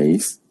within the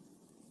space.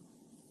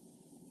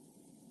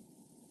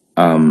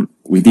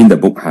 Within the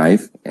book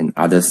hive and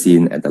other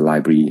scene at the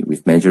library,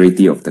 with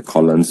majority of the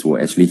columns were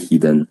actually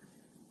hidden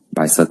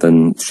by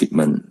certain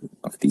treatment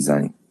of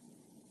design.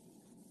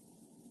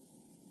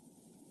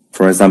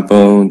 For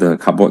example, the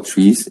cardboard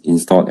trees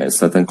installed at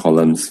certain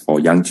columns for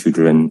young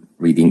children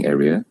reading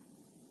area.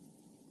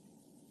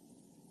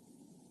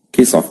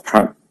 Case of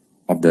part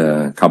of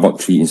the cardboard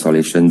tree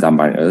installation done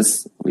by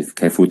us with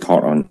careful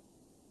thought on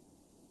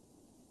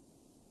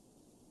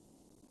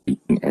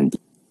and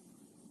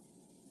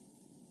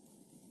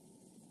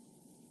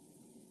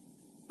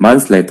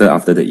months later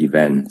after the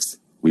events,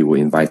 we were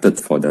invited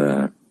for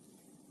the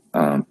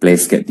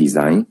playscape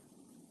design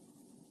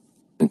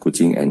in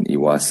Kuching, and it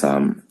was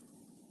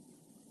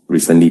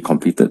recently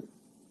completed.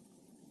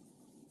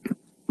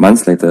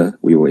 Months later,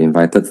 we were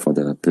invited for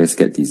the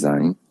playscape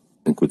design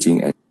in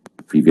Kuching, and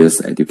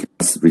previous education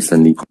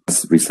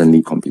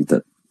recently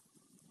completed.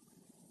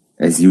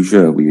 As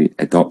usual, we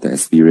adopt the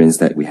experience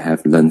that we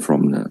have learned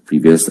from the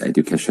previous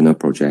educational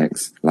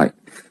projects like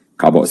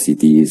cardboard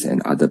cities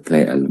and other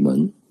play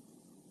elements.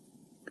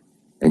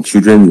 And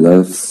children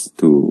loves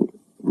to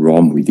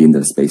roam within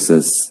the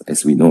spaces,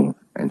 as we know,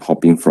 and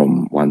hopping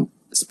from one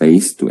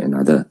space to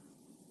another.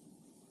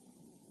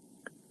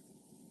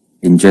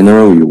 In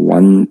general, we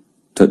wanted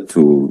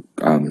to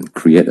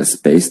create a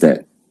space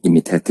that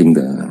imitating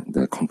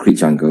the concrete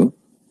jungle,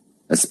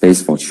 a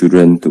space for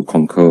children to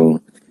conquer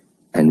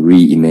and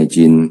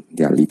reimagine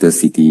their little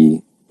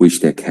city,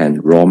 which they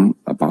can roam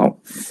about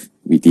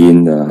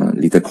within the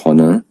little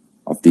corner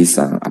of this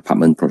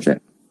apartment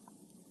project.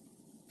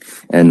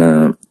 And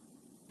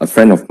a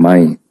friend of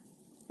mine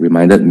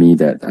reminded me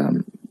that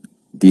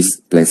this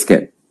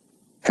playscape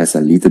has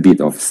a little bit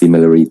of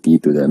similarity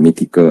to the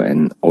mythical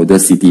and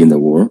oldest city in the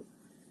world,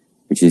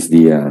 which is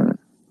the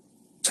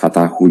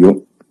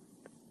Çatalhöyük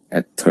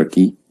at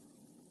Turkey.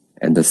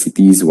 And the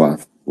cities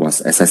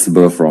was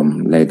accessible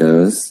from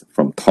ladders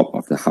from top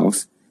of the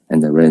house,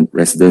 and the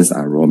residents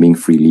are roaming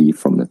freely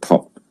from the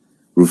top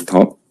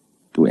rooftop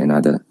to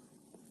another.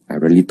 I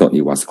really thought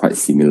it was quite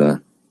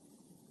similar.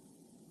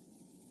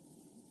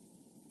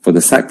 For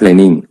the site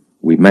planning,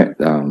 we made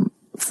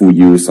full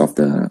use of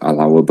the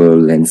allowable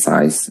land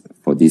size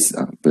for this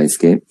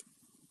playscape.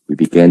 We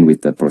began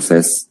with the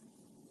process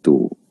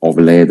to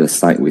overlay the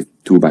site with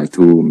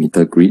 2x2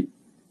 meter grid.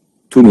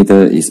 2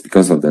 meter is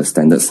because of the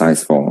standard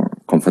size for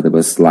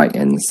comfortable slide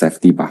and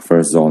safety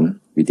buffer zone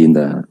within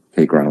the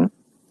playground.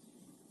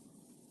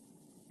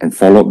 And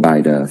followed by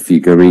the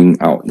figuring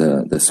out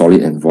the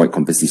solid and void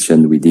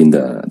composition within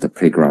the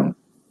playground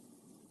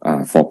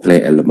for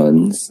play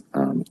elements,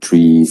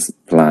 trees,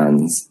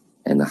 plants,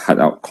 and a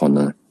hideout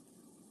corner.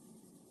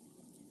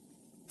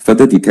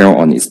 Further detail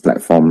on its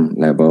platform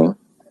level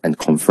and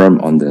confirm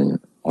on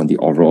the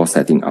overall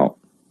setting out,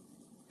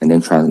 and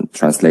then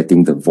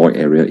translating the void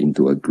area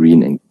into a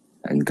green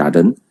and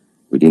garden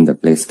within the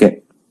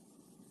playscape.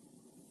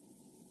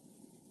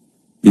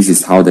 This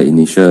is how the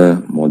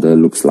initial model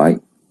looks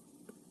like.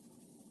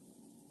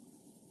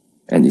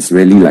 And it's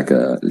really like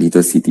a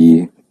little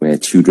city where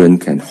children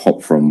can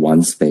hop from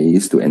one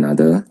space to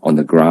another on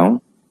the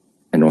ground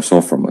and also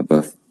from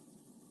above.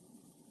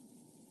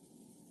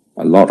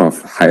 A lot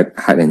of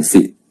hide and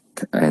seek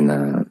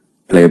and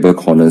playable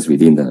corners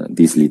within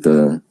this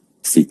little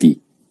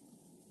city.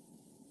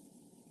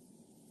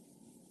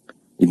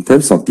 In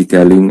terms of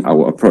detailing,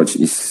 our approach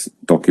is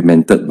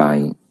documented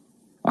by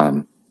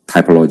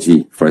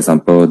typology. For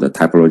example, the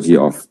typology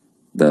of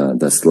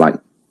the slide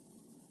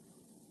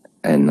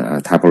and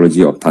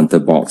typology of planter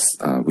box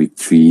with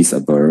trees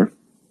above,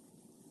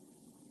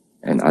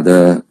 and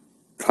other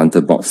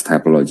planter box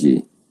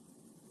typology.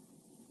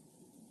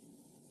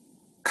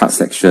 Cut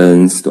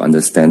sections to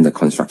understand the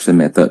construction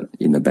method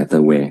in a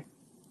better way.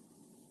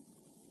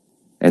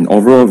 An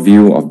overall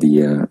view of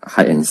the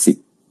hide and seek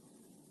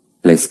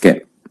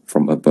playscape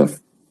from above.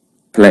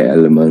 Play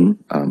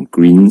element,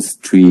 greens,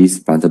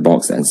 trees, planter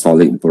box, and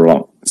solid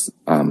blocks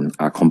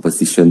are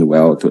compositioned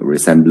well to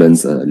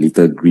resemblance a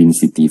little green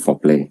city for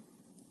play.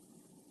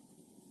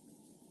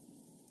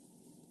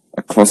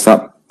 A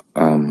close-up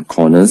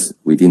corners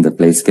within the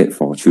playscape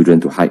for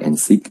children to hide and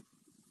seek.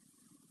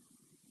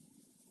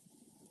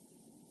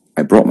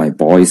 I brought my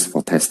boys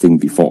for testing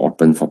before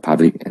open for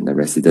public and the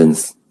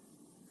residents.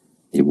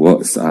 It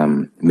works,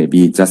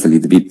 maybe just a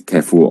little bit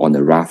careful on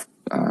the rough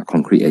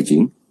concrete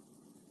edging,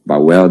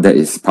 but well, that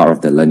is part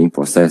of the learning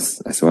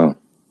process as well.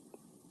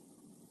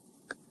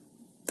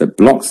 The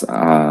blocks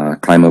are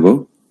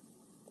climbable.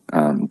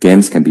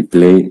 Games can be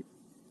played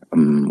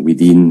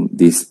within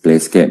this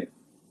playscape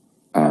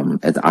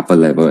at the upper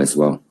level as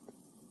well.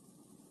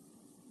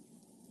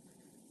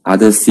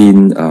 Other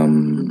scene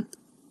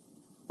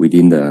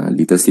within the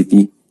little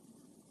city.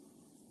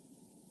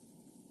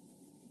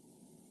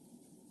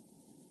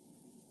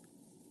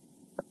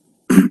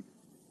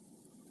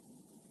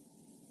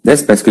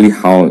 That's basically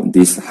how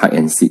this hide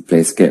and seek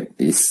playscape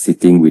is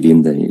sitting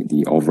within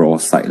the overall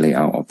site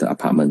layout of the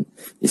apartment.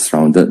 It's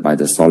surrounded by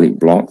the solid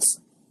blocks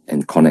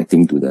and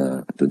connecting to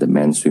the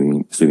main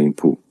swimming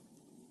pool.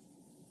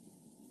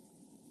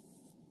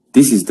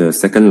 This is the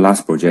second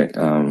last project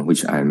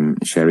which I'm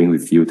sharing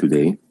with you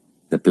today.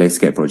 The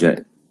playscape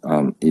project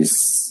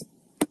is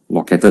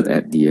located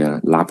at the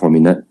La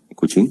Promenade,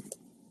 Kuching.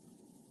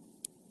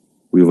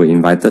 We were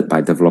invited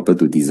by developer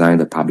to design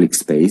the public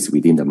space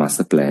within the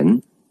master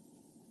plan.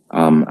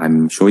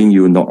 I'm showing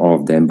you not all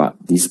of them, but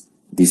this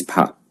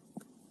part,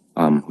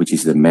 which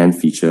is the main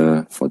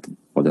feature for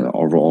the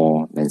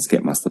overall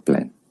landscape master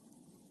plan.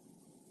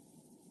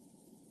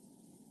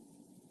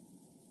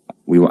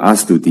 We were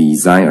asked to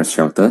design a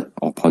shelter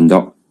or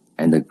pondok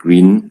and a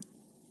green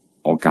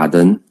or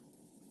garden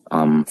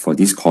for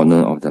this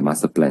corner of the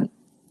master plan.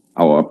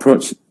 Our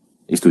approach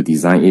is to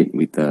design it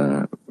with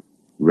a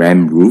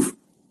ramp roof,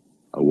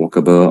 a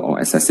walkable or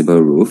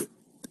accessible roof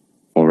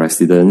for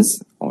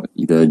residents or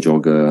either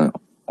jogger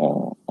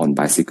or on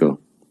bicycle.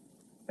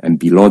 And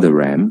below the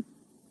ramp,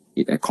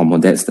 it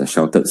accommodates the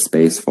sheltered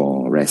space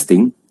for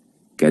resting,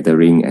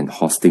 gathering and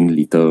hosting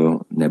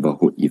little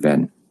neighborhood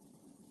event.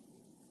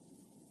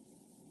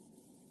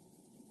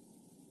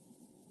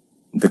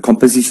 The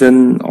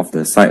composition of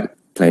the site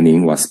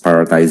planning was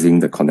prioritizing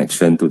the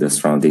connection to the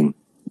surrounding.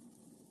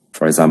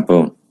 For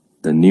example,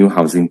 the new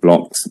housing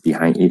blocks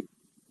behind it,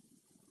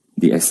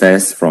 the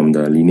access from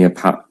the linear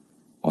park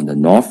on the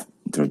north,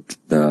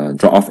 the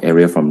drop-off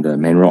area from the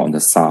main road on the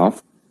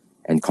south,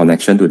 and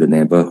connection to the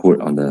neighborhood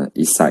on the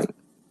east side.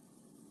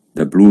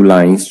 The blue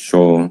lines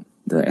show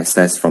the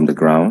access from the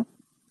ground,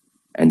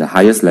 and the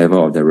highest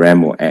level of the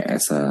ramp will act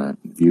as a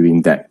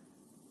viewing deck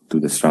to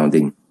the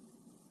surrounding.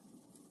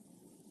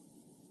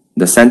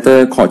 The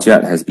center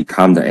courtyard has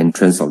become the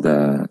entrance of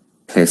the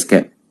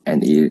playscape,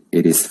 and it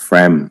is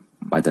framed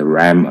by the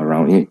ramp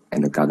around it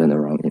and the garden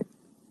around it.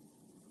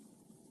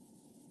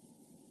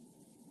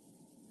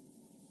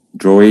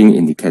 Drawing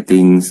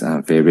indicating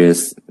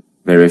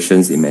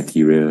variations in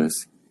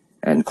materials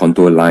and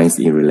contour lines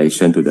in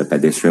relation to the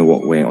pedestrian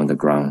walkway on the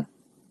ground.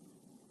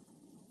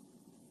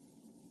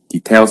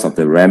 Details of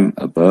the ramp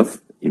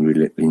above in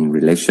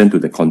relation to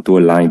the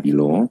contour line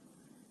below.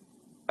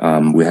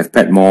 We have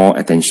paid more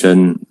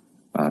attention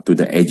to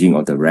the edging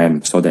of the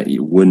ramp so that it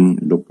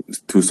wouldn't look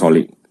too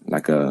solid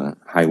like a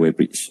highway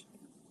bridge.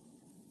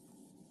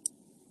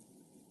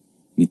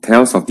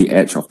 Details of the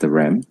edge of the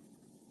ramp.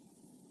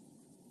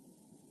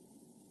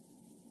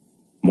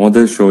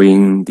 Model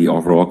showing the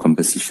overall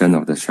composition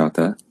of the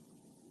shelter.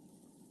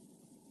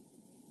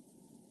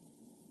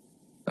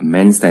 A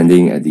man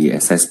standing at the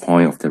access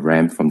point of the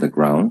ramp from the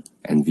ground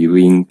and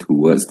viewing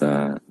towards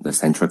the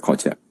central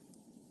courtyard.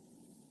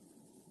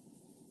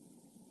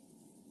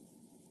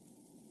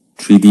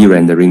 3D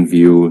rendering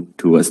view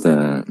towards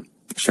the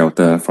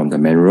shelter from the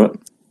main road.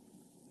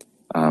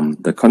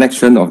 The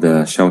connection of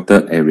the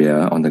sheltered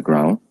area on the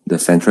ground, the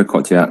central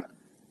courtyard,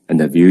 and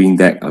the viewing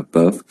deck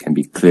above can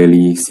be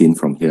clearly seen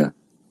from here.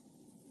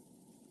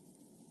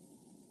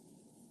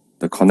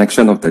 The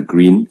connection of the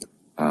green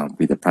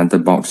with the planter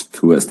box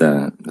towards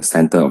the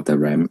center of the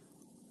ramp.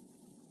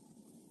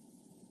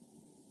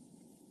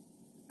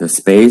 The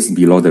space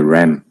below the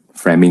ramp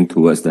framing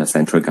towards the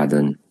central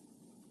garden.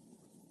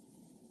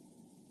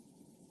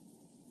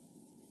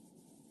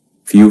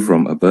 View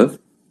from above.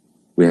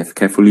 We have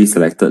carefully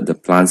selected the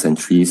plants and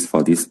trees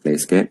for this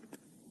playscape.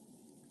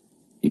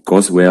 It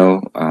goes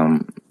well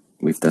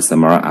with the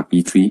Samara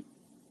api tree,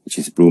 which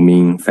is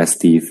blooming,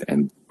 festive,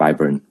 and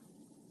vibrant.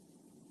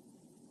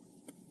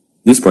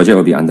 This project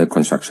will be under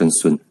construction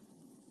soon.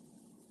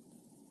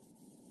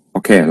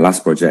 Okay,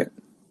 last project,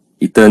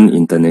 Eton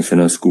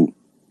International School.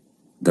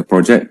 The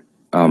project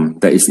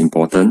that is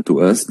important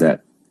to us,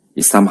 that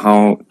it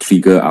somehow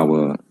trigger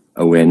our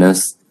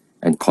awareness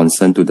and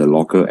concern to the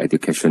local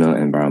educational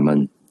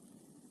environment,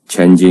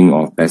 changing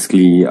of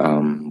basically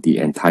the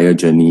entire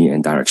journey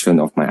and direction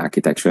of my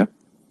architecture,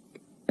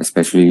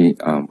 especially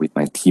with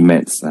my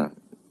teammates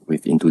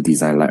with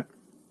INTODESIGN Lab.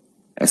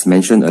 As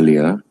mentioned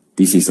earlier,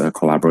 this is a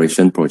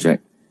collaboration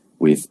project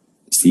with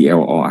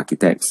CLO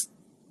Architects.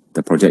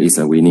 The project is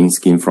a winning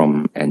scheme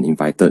from an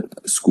invited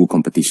school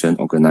competition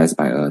organized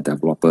by a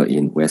developer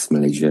in West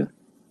Malaysia.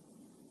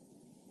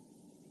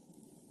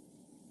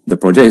 The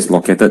project is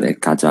located at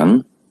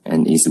Kajang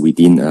and is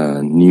within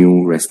a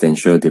new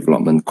residential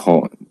development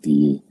called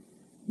the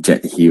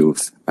Jet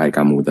Hills by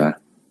Gamuda.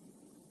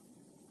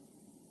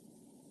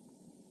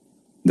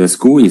 The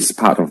school is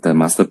part of the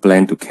master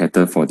plan to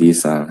cater for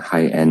this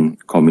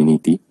high-end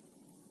community.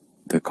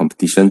 The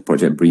competition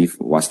project brief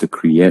was to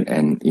create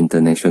an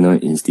international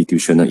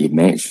institutional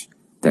image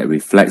that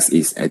reflects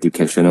its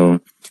educational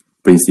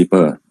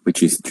principle,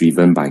 which is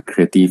driven by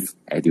creative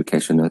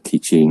educational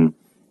teaching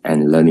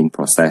and learning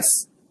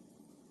process.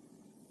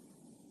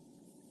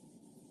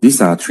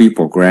 These are 3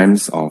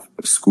 programs of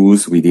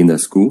schools within the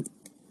school,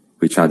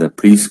 which are the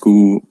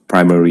preschool,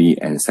 primary,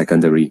 and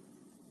secondary.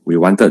 We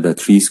wanted the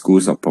 3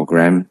 schools of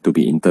program to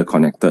be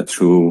interconnected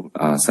through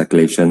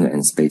circulation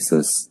and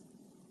spaces.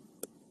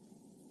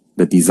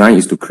 The design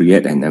is to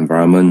create an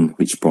environment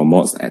which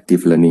promotes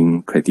active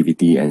learning,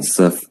 creativity, and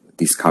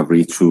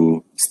self-discovery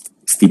through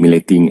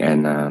stimulating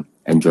and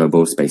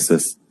enjoyable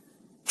spaces.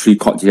 3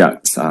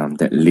 courtyards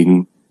that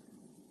link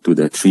to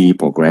the 3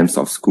 programs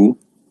of school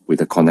with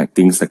the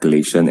connecting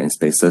circulation and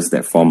spaces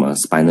that form a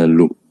spinal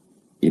loop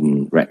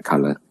in red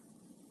color.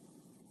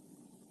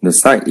 The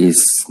site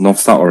is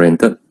north-south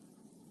oriented.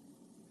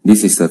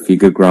 This is a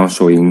figure ground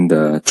showing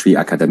the 3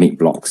 academic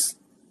blocks.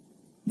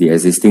 The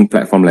existing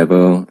platform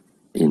level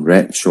in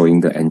red showing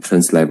the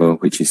entrance level,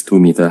 which is 2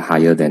 meters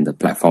higher than the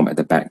platform at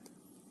the back.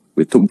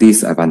 We took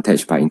this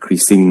advantage by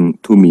increasing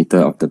 2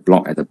 meters of the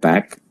block at the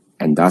back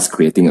and thus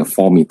creating a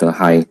 4 meter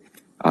high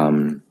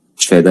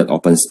shaded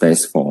open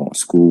space for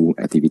school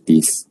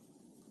activities.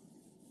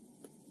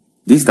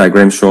 This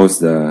diagram shows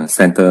the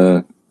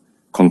center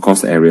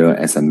concourse area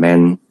as a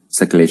main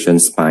circulation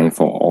spine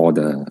for all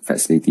the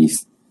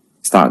facilities.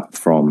 Start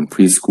from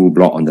preschool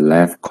block on the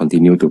left,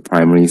 continue to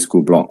primary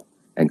school block,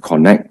 and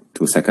connect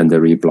to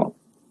secondary block,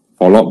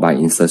 followed by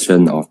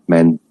insertion of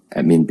main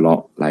admin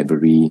block,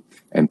 library,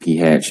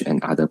 MPH,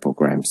 and other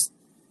programs.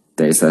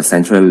 There is a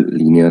central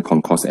linear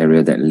concourse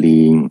area that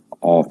links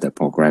all of the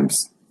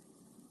programs.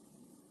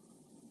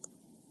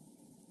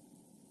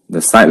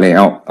 The site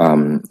layout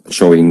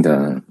showing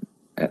the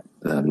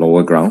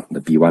lower ground,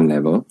 the B1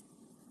 level,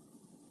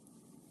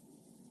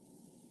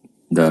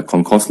 the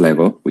concourse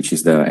level, which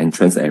is the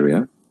entrance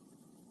area,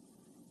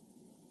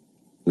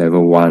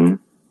 level 1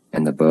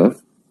 and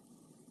above.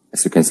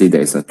 As you can see,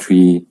 there is a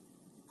 3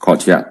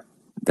 courtyard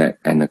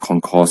and a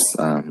concourse,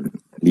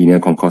 linear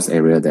concourse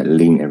area that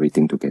link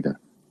everything together.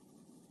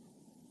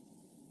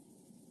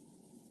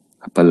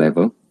 Upper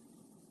level.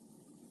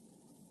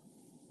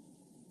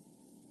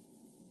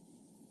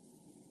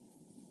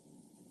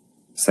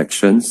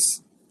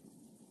 Sections.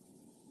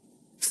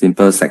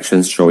 Simple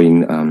sections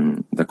showing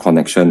the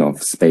connection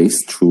of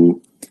space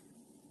through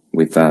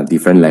with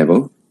different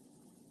level.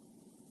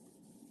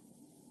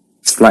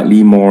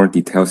 Slightly more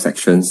detailed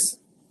sections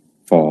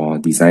for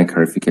design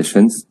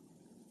clarifications.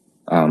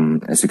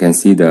 As you can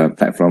see, the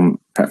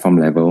platform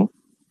level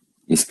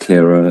is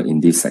clearer in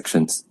these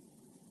sections.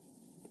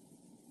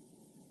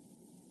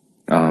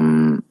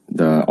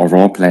 The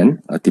overall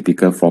plan, a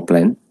typical floor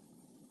plan.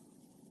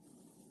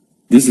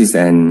 This is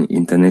an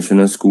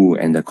international school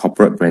and the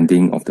corporate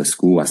branding of the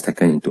school was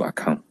taken into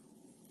account.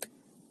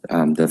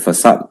 The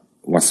facade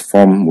was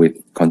formed with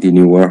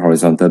continual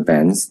horizontal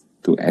bands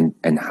to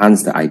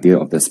enhance the idea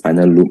of the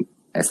spinal loop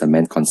as a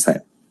main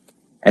concept.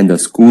 And the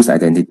school's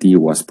identity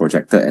was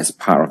projected as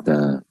part of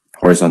the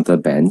horizontal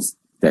bands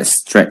that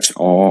stretch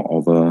all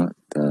over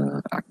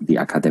the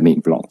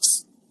academic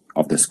blocks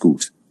of the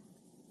schools.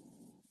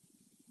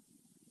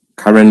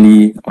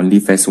 Currently, only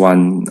phase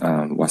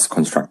 1 was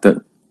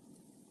constructed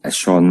as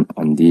shown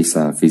on this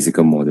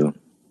physical model.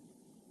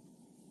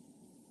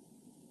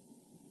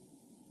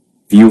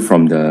 View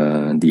from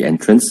the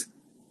entrance.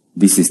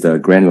 This is the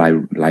grand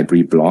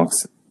library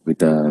blocks with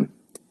the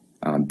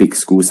big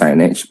school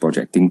signage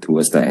projecting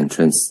towards the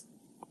entrance.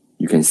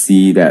 You can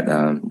see that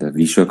the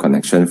visual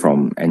connection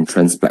from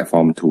entrance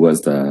platform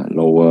towards the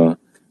lower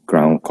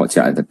ground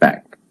courtyard at the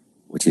back,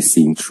 which is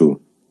seen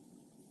through.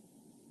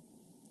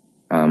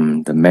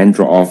 The main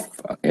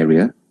drop-off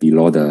area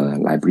below the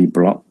library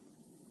block.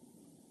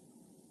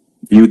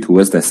 View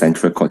towards the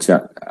central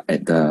courtyard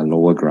at the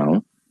lower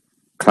ground.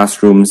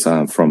 Classrooms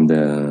from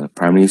the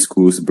primary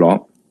school's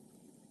block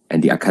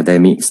and the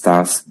academic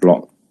staff's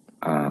block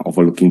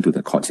overlooking to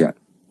the courtyard.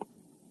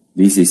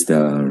 This is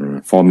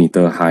the 4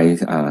 meter high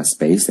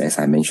space as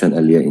I mentioned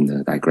earlier in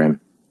the diagram.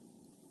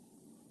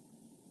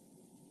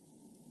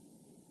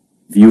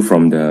 View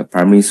from the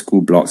primary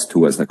school blocks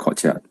towards the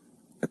courtyard.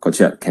 The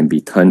courtyard can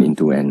be turned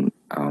into an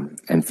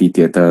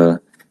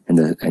amphitheater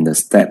and the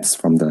steps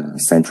from the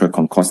central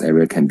concourse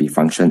area can be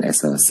functioned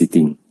as a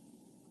seating.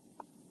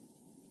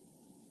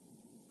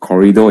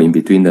 Corridor in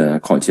between the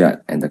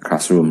courtyard and the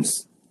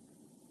classrooms.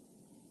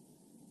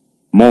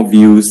 More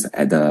views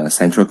at the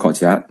central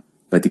courtyard,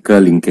 vertical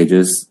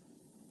linkages,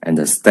 and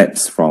the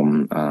steps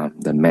from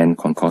the main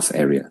concourse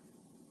area.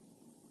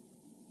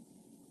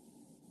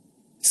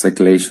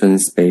 Circulation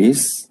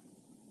space.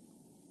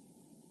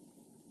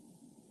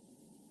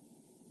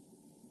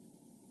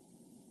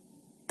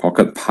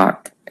 Pocket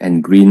park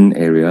and green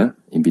area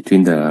in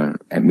between the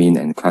admin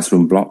and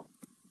classroom block.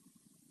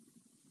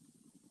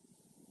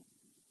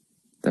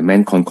 The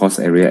main concourse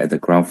area at the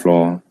ground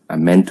floor are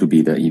meant to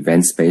be the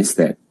event space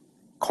that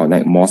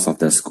connect most of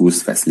the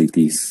school's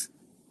facilities.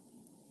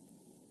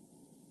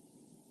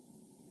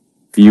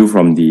 View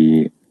from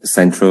the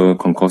central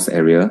concourse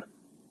area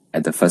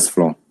at the first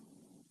floor.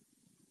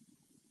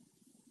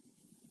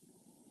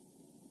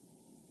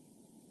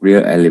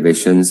 Rear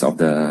elevations of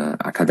the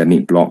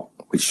academic block,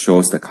 which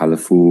shows the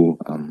colorful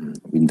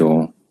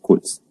window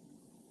codes.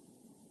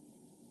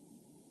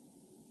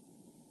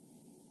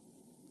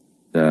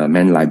 The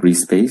main library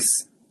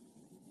space.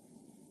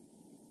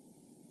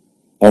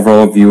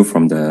 Overall view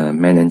from the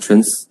main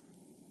entrance.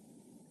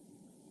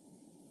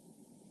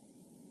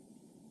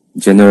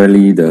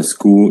 Generally, the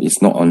school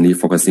is not only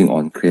focusing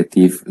on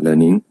creative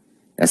learning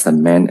as the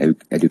main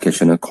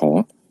educational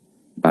core,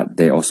 but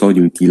they also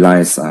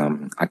utilize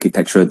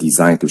architectural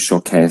design to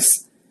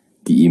showcase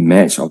the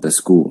image of the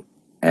school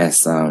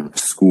as a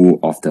school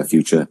of the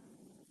future.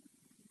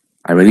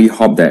 I really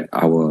hope that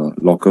our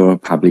local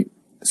public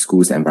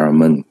schools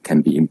environment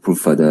can be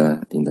improved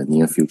further in the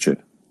near future.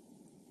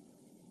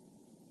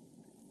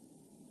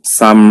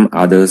 Some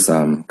others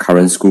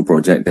current school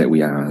project that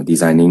we are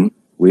designing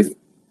with,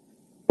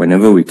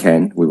 whenever we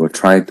can, we will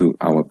try to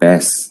our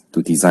best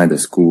to design the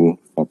school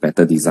for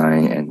better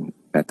design and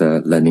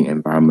better learning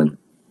environment,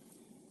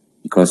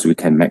 because we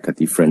can make a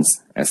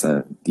difference as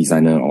a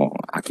designer or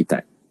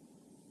architect.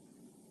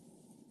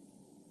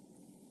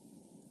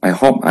 I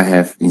hope I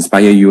have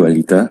inspired you a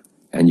little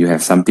and you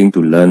have something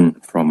to learn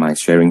from my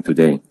sharing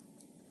today.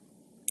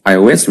 I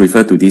always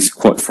refer to this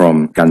quote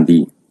from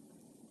Gandhi: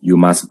 "You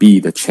must be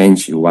the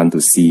change you want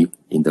to see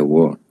in the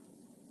world."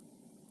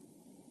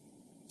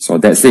 So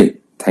that's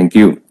it. Thank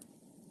you.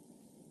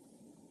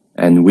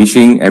 And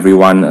wishing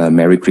everyone a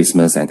Merry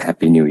Christmas and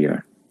Happy New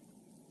Year.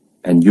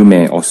 And you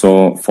may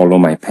also follow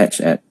my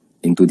page at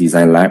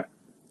INTODESIGN Lab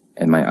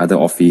and my other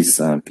office,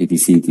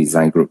 PDC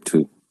Design Group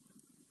too.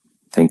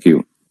 Thank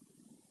you.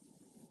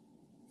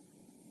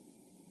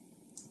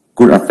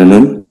 Good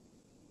afternoon.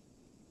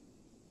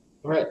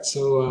 All right,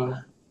 so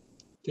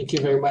thank you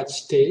very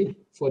much, Tay,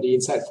 for the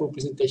insightful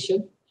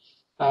presentation.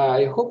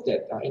 I hope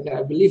that, and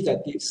I believe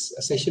that this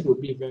session will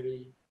be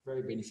very,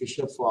 very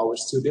beneficial for our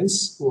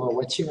students who are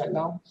watching right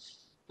now,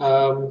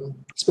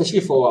 especially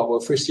for our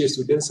first year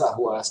students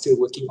who are still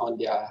working on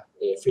their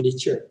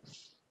furniture.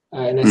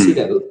 And I see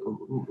that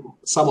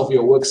some of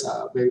your works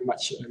are very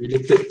much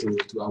related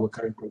to our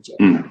current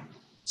project.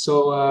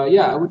 So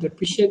yeah, I would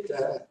appreciate,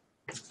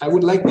 I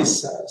would like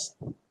this,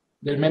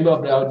 the member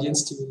of the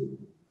audience to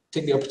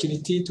take the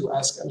opportunity to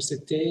ask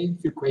Mr. Tay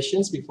a few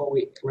questions before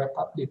we wrap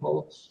up the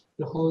whole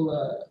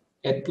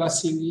Ed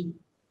Plus series.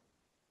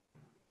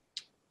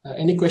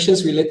 Any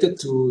questions related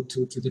to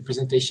the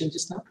presentation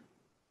just now?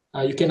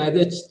 You can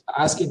either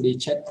ask in the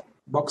chat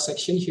box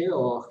section here,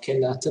 or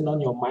can turn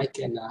on your mic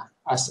and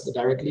ask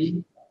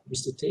directly,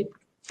 Mr. Tay.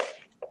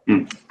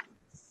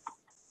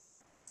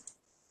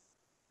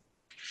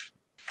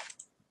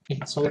 Okay,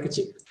 sorry,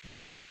 kecil.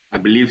 I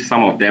believe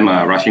some of them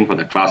are rushing for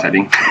the class, I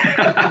think.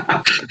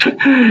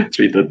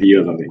 3:30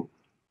 or something.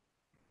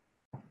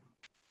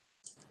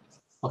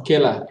 Okay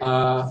lah.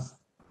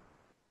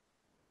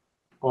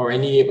 Or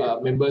any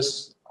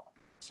members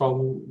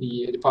from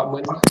the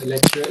department, the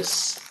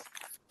lecturers.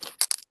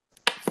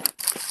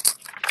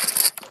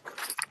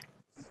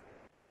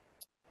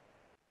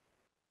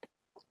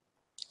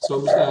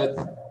 So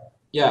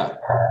yeah,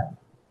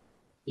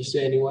 is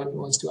there anyone who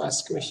wants to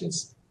ask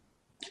questions?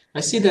 I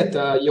see that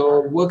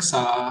your works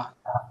are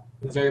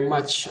very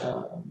much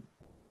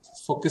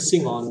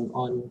focusing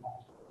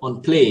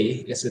on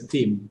play as a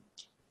theme,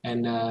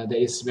 and that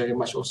is very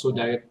much also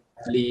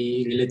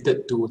directly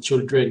related to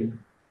children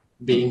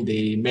being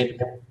the main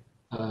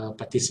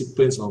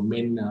participants or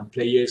main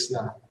players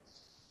lah.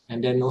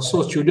 And then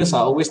also children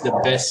are always the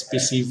best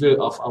perceiver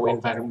of our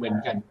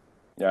environment, kan?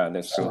 Yeah,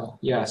 that's true. So,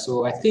 yeah,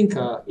 so I think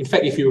in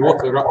fact if you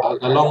walk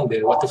along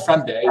the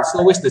waterfront there, it's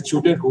always the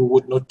children who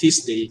would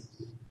notice the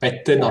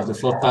pattern of the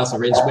floor tiles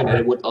arrangement, and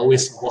they would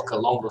always walk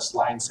along those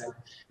lines. And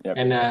Yep.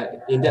 and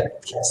in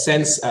that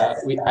sense,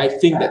 I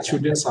think that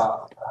children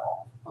are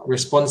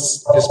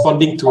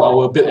responding to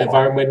our built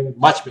environment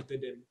much better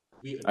than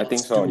we adults I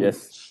think so, do.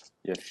 yes.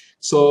 Yes.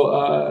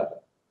 So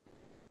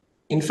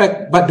in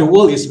fact, but the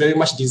world is very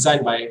much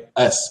designed by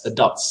us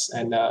adults,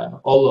 and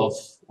all of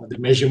the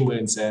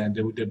measurements and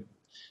the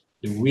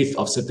width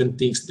of certain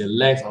things, the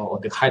length or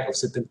the height of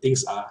certain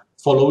things are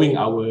following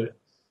our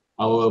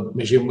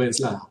measurements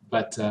lah.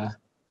 But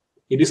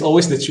it is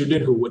always the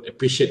children who would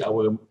appreciate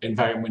our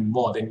environment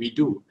more than we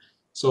do.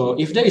 So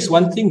if there is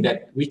one thing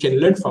that we can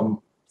learn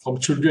from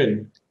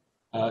children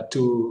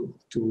to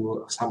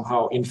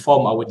somehow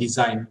inform our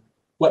design,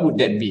 what would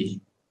that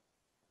be?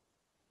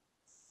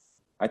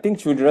 I think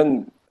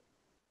children,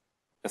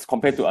 as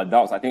compared to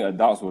adults, I think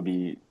adults will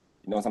be,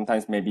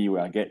 sometimes maybe we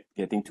are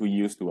getting too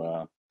used to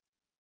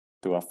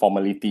a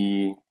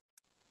formality,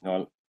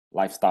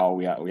 lifestyle.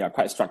 We are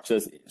quite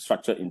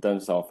structured in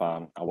terms of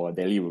our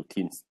daily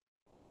routines.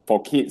 For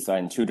kids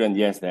and children,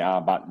 yes, they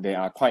are, but they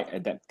are quite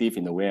adaptive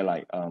in a way.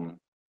 Like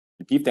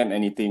you give them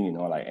anything,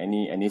 like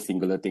any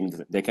singular thing,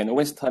 they can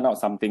always turn out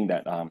something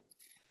that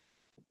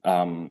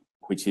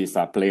which is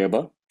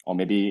playable, or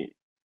maybe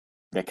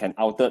they can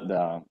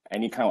alter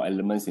any kind of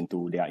elements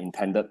into their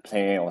intended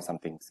play or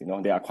something.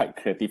 They are quite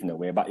creative in a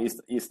way. But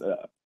it's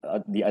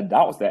the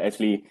adults that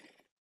actually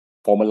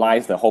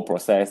formalize the whole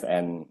process,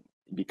 and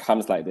it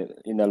becomes like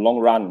in the long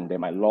run they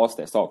might lose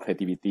that sort of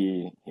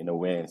creativity in a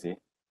way. See,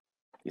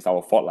 it's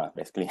our fault lah,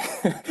 basically.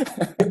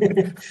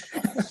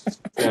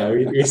 Yeah,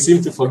 we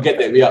seem to forget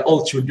that we are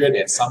all children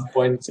at some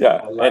point.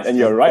 Yeah, and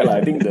you're right.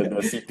 I think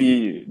the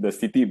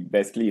city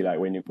basically, like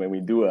when we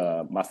do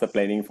a master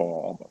planning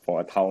for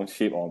a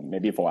township or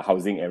maybe for a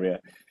housing area,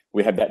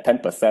 we have that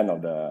 10%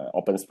 of the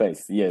open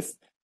space, yes.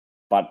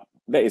 But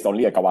that is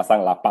only a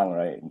kawasan lapang,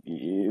 right?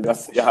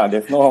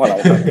 There's no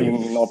like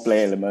nothing, no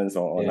play elements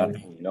or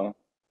nothing, you know.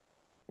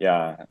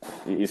 Yeah,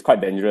 it's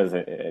quite dangerous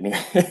anyway.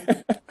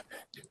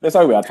 That's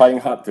why we are trying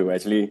hard to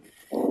actually,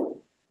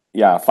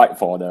 fight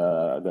for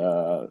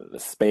the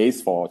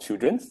space for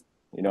children.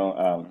 You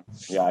know,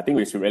 I think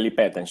we should really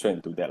pay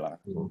attention to that, lah.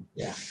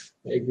 Yeah,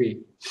 I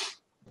agree.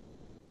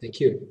 Thank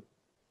you.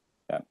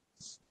 Yeah.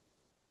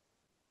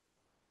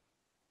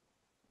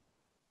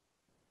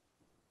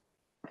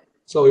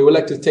 So we would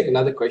like to take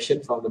another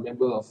question from the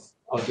member of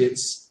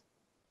audience.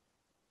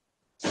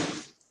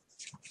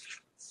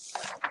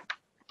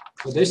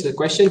 So there's the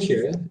question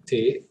here,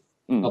 Tay,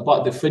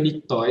 about the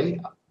furnitoy.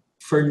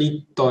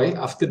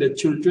 After the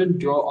children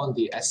draw on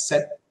the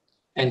asset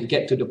and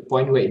get to the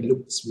point where it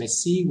looks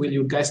messy, will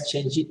you guys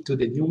change it to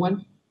the new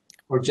one,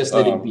 or just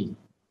let it be?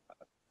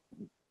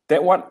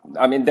 That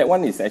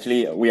one is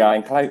actually, we are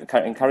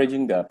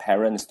encouraging the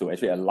parents to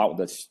actually allow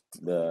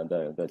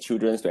the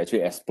children to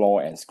actually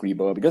explore and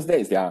scribble, because that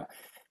is their,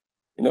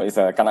 you know, it's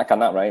a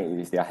kanak-kanak, right?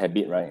 It's their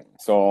habit, right?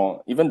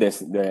 So even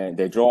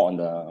they draw on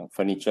the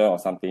furniture or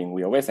something,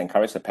 we always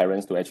encourage the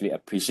parents to actually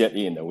appreciate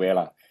it in the way,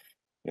 lah.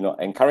 You know,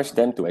 encourage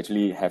them to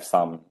actually have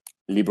some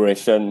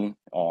liberation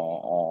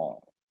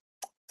or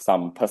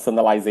some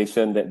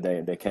personalization that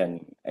they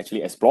can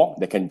actually explore,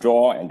 they can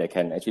draw, and they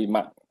can actually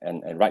mark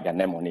and write their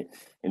name on it.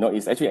 You know,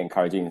 it's actually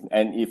encouraging.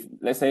 And if,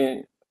 let's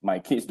say, my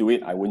kids do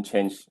it, I won't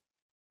change,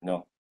 you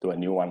know, to a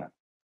new one.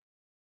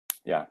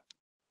 Yeah.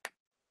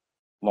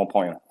 No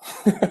point.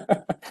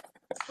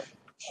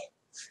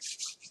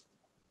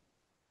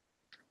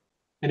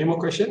 Any more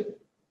questions?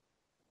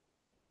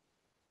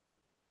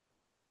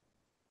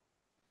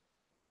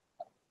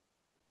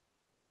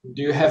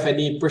 Do you have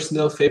any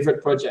personal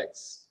favorite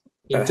projects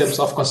in terms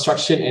of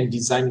construction and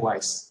design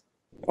wise?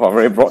 Oh,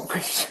 very broad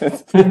question.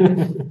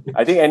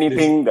 I think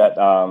anything that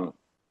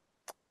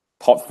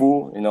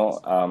thoughtful, you know,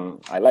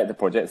 I like the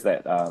projects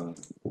that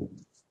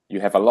you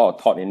have a lot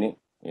of thought in it,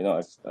 you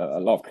know, a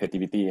lot of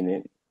creativity in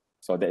it.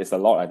 So there is a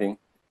lot, I think.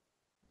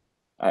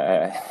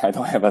 I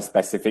don't have a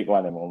specific one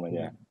at the moment,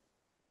 yeah.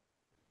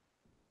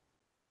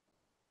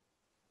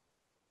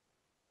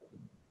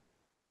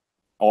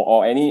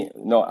 Or any,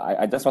 no,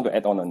 I just want to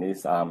add on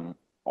this,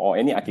 or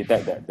any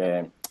architect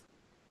that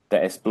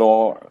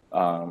explore,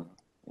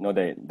 you know,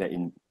 they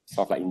in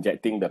sort of like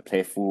injecting the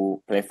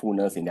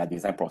playfulness in their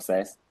design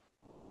process,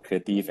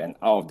 creative and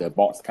out of the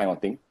box kind of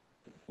thing.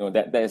 You know,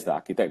 that is the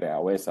architect that I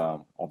always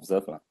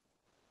observe, lah.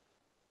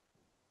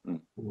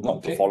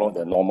 Not to follow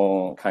the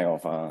normal kind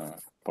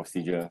of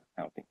procedure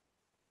kind of thing.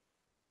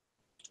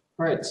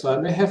 All right, so I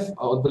may have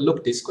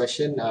overlooked this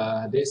question.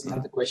 There's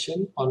another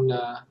question on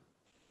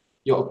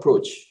your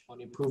approach on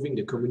improving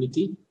the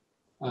community.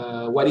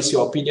 What is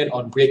your opinion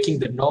on breaking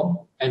the norm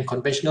and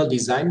conventional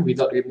design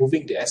without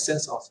removing the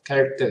essence of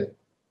character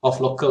of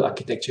local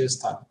architecture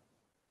style?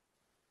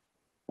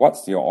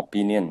 What's your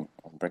opinion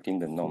on breaking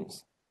the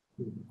norms,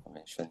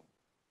 convention,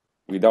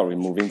 without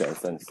removing the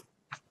essence?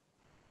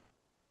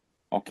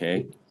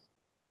 Okay.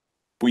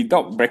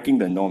 Without breaking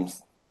the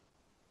norms.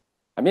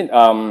 I mean,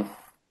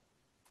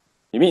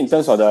 you mean in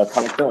terms of the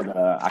character of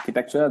the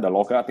architecture, the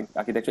local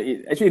architecture?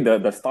 Actually,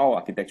 the style of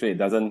architecture, it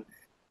doesn't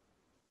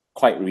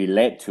quite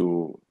relate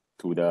to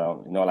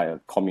the, you know, like a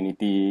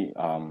community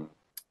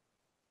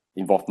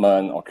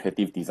involvement or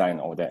creative design,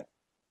 all that.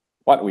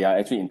 What we are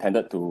actually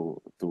intended to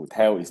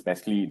tell is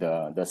basically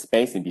the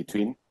space in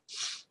between,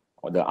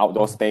 or the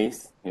outdoor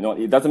space. You know,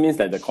 it doesn't mean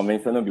that the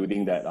conventional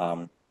building that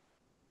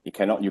you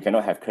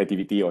cannot have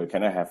creativity, or you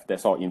cannot have that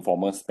sort of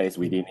informal space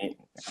within it,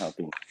 that kind of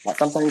thing. But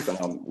sometimes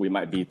we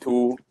might be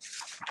too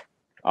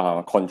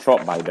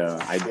controlled by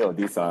the idea of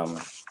these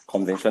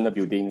conventional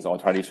buildings or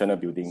traditional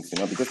buildings, you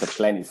know, because the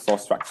plan is so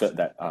structured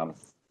that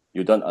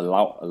you don't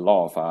allow a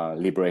lot of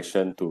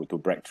liberation to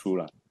break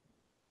through.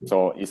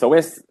 So it's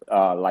always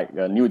like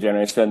the new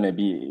generation,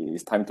 maybe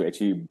it's time to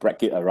actually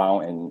break it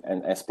around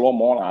and explore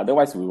more.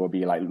 Otherwise, we will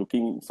be like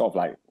looking sort of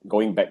like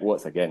going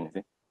backwards again.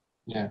 See?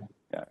 Yeah.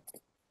 Yeah.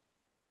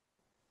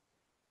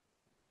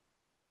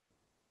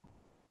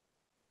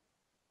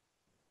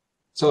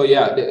 So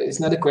yeah, it's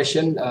another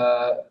question.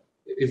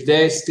 If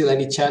there's still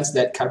any chance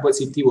that Cardboard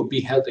City will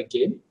be held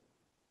again?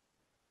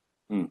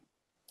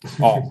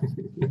 Oh,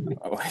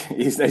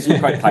 it's actually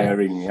quite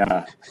tiring.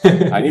 Yeah,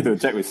 I need to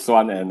check with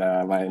Suan and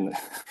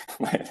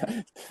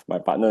my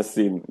partner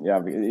Sim. Yeah,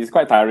 it's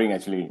quite tiring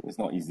actually. It's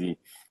not easy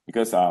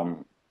because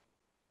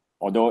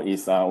although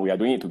it's we are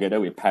doing it together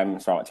with PAM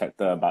Sarawak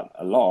chapter, but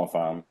a lot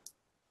of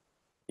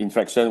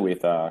interaction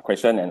with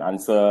question and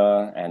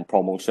answer and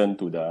promotion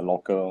to the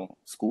local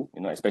school.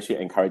 You know, especially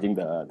encouraging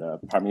the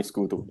primary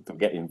school to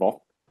get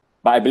involved.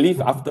 But I believe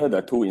after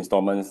the 2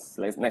 installments,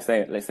 let's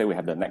say we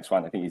have the next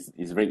one, I think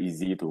it's very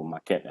easy to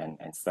market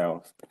and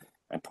sell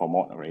and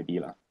promote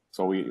already.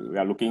 So we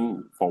are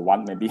looking for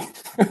one maybe.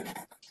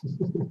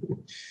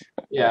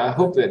 Yeah, I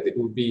hope that it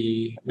will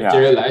be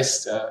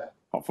materialized.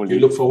 Hopefully.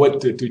 We look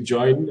forward to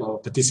join or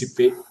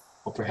participate.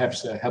 or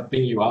perhaps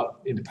helping you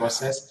out in the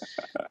process.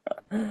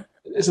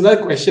 There's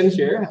another question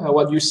here.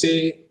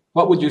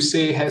 What would you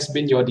say has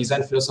been your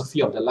design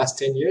philosophy of the last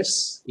 10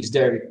 years? Is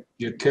there a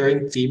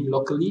recurring theme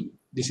locally?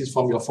 This is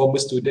from your former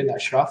student,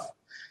 Ashraf.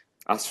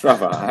 Ashraf,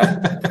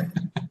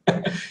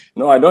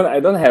 no, I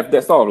don't have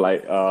that sort of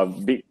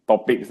like big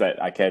topics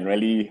that I can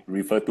really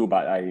refer to,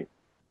 but I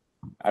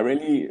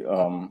really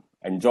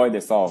enjoy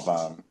the sort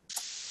of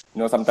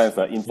sometimes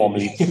the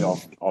informality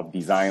of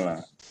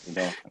design,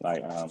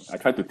 like I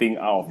try to think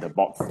out of the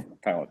box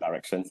kind of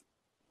directions.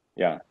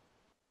 Yeah.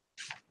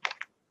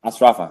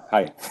 Ashraf,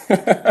 hi.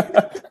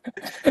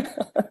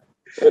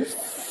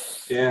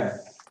 Yeah,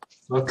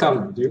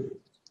 welcome, dude.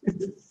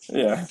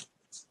 Yeah.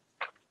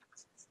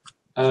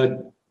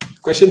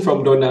 Question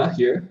from Donna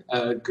here.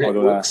 Great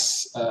Donna.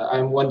 works.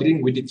 I'm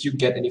wondering, did you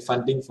get any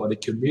funding for the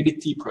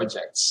community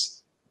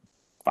projects?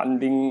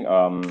 Funding,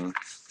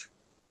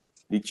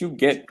 did you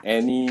get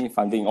any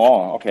funding?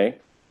 Oh, okay.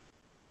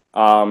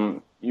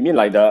 You mean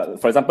like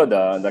for example,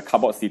 the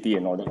cardboard city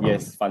and all that?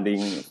 Yes,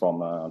 funding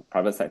from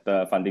private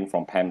sector, funding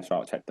from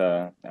PAMSC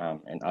chapter,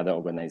 and other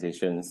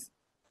organizations,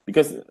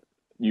 because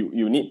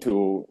you need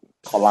to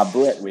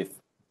collaborate with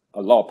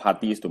a lot of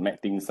parties to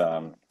make things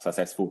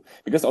successful,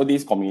 because all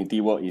this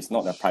community work is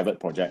not a private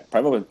project.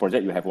 Private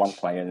project, you have one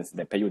client,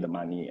 they pay you the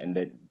money and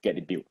they get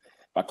it built.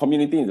 But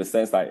community, in the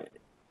sense like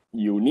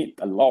you need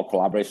a lot of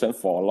collaboration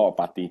for a lot of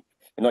parties.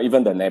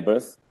 Even the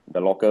neighbors, the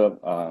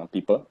local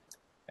people,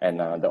 and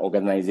the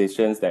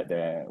organizations that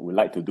they would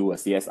like to do a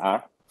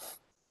CSR.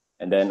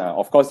 And then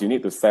of course you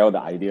need to sell the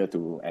idea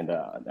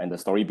and the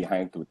story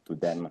behind to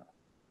them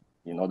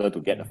in order to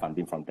get the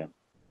funding from them.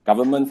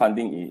 Government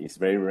funding is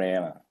very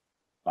rare.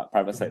 But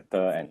private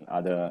sector and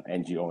other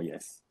NGO,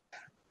 yes.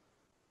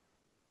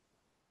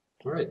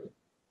 All right.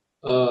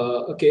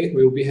 Okay,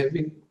 we'll be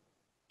having...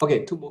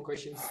 Okay, two more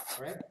questions,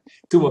 all right?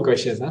 Two more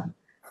questions.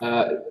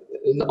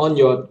 On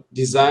your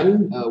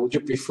design, would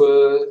you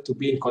prefer to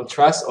be in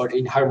contrast or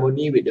in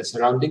harmony with the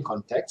surrounding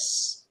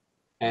context?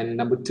 And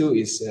number two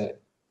is,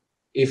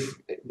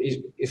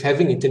 if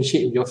having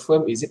internship in your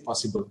firm, is it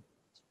possible?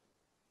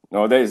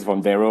 No, that is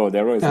from Daryl.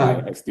 Daryl is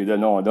my ex-student.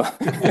 No, I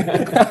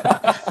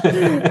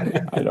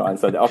don't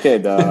answer that. Okay,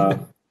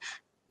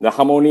 the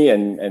harmony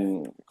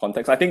and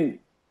context. I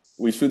think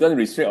we shouldn't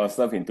restrict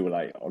ourselves into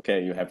like,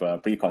 okay, you have a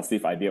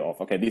preconceived idea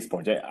of, okay, this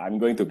project, I'm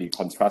going to be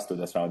contrast to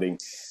the surrounding,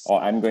 or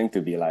I'm going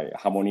to be like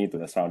harmony to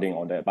the surrounding,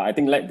 or that. But I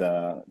think let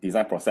the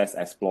design process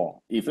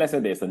explore. If let's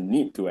say there's a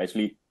need to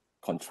actually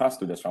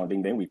contrast to the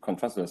surrounding, then we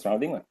contrast to the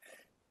surrounding.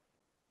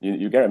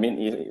 You get what I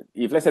mean?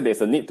 If let's say there's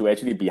a need to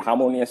actually be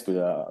harmonious to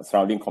the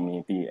surrounding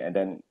community, and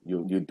then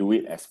you do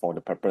it as for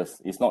the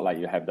purpose. It's not like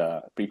you have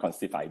the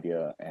preconceived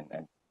idea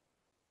and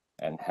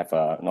have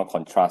a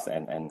contrast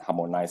and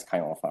harmonized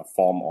kind of a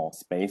form or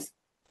space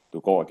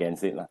to go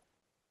against it.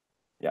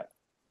 Yeah.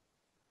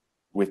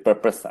 With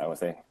purpose, I would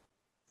say.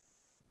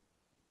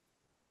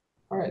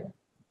 All right.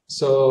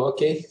 So,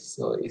 okay.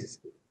 So is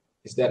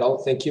that all?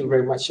 Thank you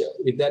very much.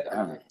 With that,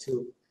 I'd like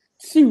to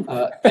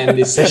end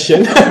this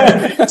session.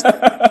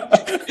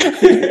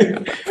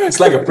 It's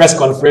like a press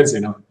conference,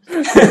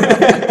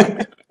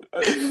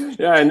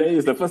 Yeah, and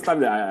it's the first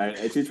time that I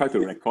actually try to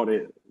record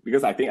it,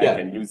 because I think I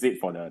can use it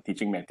for the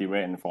teaching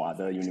material and for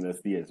other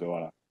university as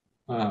well.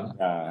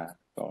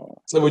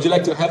 So would you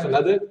like to have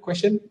another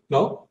question?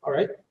 No? All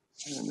right.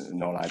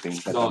 No, I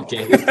think that's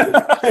okay.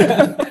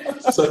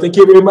 So thank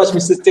you very much,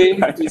 Mr. Tay.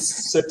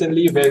 It's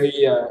certainly very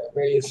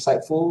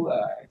insightful.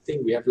 I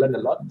think we have learned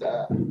a lot.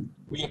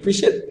 We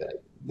appreciate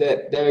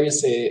that there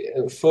is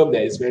a firm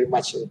that is very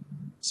much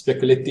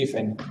speculative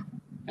and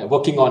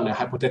working on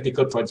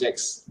hypothetical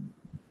projects,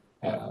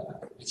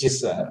 which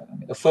is a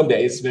firm that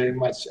is very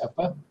much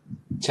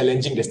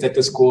challenging the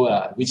status quo,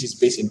 which is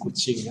based in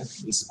Kuching.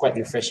 It's quite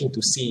refreshing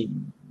to see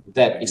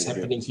that is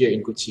happening here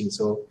in Kuching.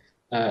 So,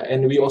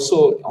 and we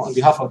also, on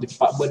behalf of the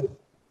department,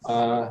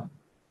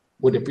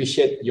 would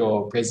appreciate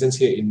your presence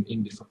here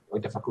in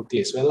the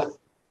faculty as well.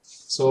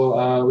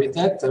 So with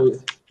that,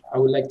 I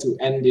would like to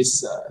end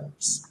this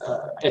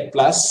Ed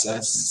Plus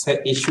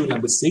set issue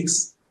number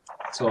 6.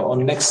 So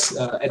on next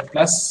Ed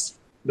Plus,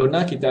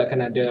 Donna, kita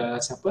akan ada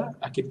siapa?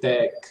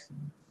 Arkitek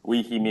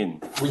Wee Hee Min,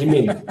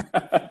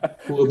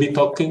 who will be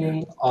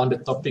talking on the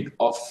topic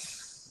of,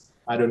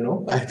 I don't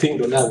know, I think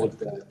Donna would...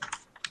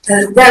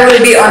 that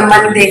will be on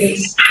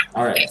Monday.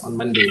 All right, on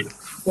Monday.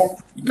 Yeah.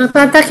 Dr.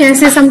 Atta, can I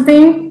say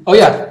something? Oh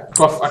yeah,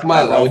 Prof.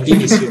 Akmal, our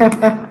dean is here.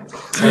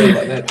 Sorry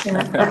about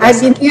that.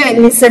 I've been here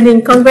and listening.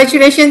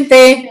 Congratulations,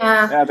 Tay.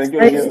 thank you.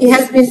 It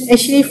has been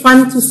actually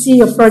fun to see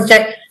your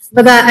project.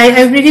 But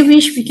I really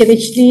wish we can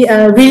actually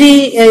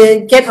really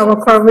get our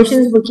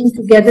collaborations working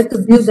together to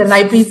build the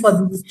library for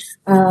the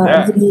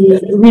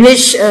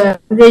village,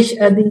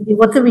 the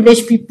water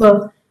village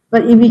people.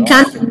 But if we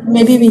can't,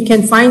 maybe we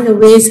can find the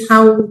ways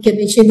how we can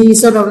actually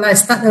sort of like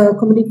start a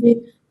community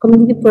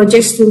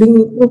projects to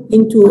look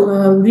into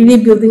really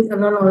building a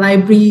lot of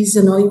libraries,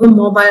 even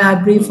mobile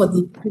library for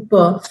the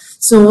people.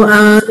 So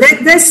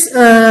let's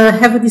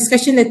have a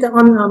discussion later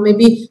on.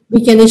 Maybe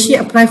we can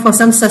actually apply for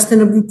some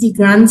sustainability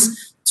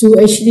grants to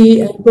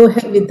actually go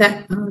ahead with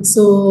that.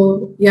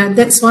 So yeah,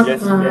 that's what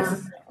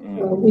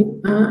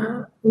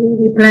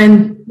we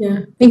plan.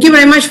 Yeah. Thank you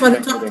very much for the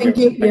talk. Thank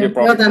you. Yeah,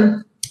 well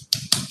done.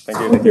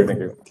 Thank you.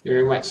 Thank you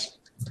very much.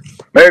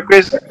 Merry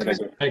Christmas.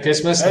 Merry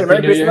Christmas. Hey,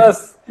 Merry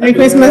Christmas. Merry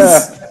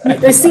Christmas.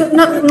 I still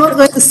not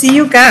going to see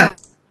you, Kak.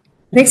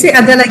 Next week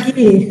ada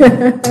lagi.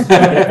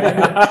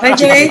 Bye,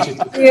 Jay.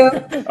 See you.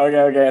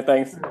 Okay,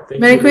 thanks.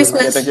 Merry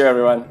Christmas. Thank you,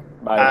 everyone.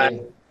 Bye.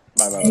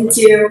 Bye. Thank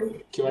you.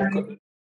 QR code.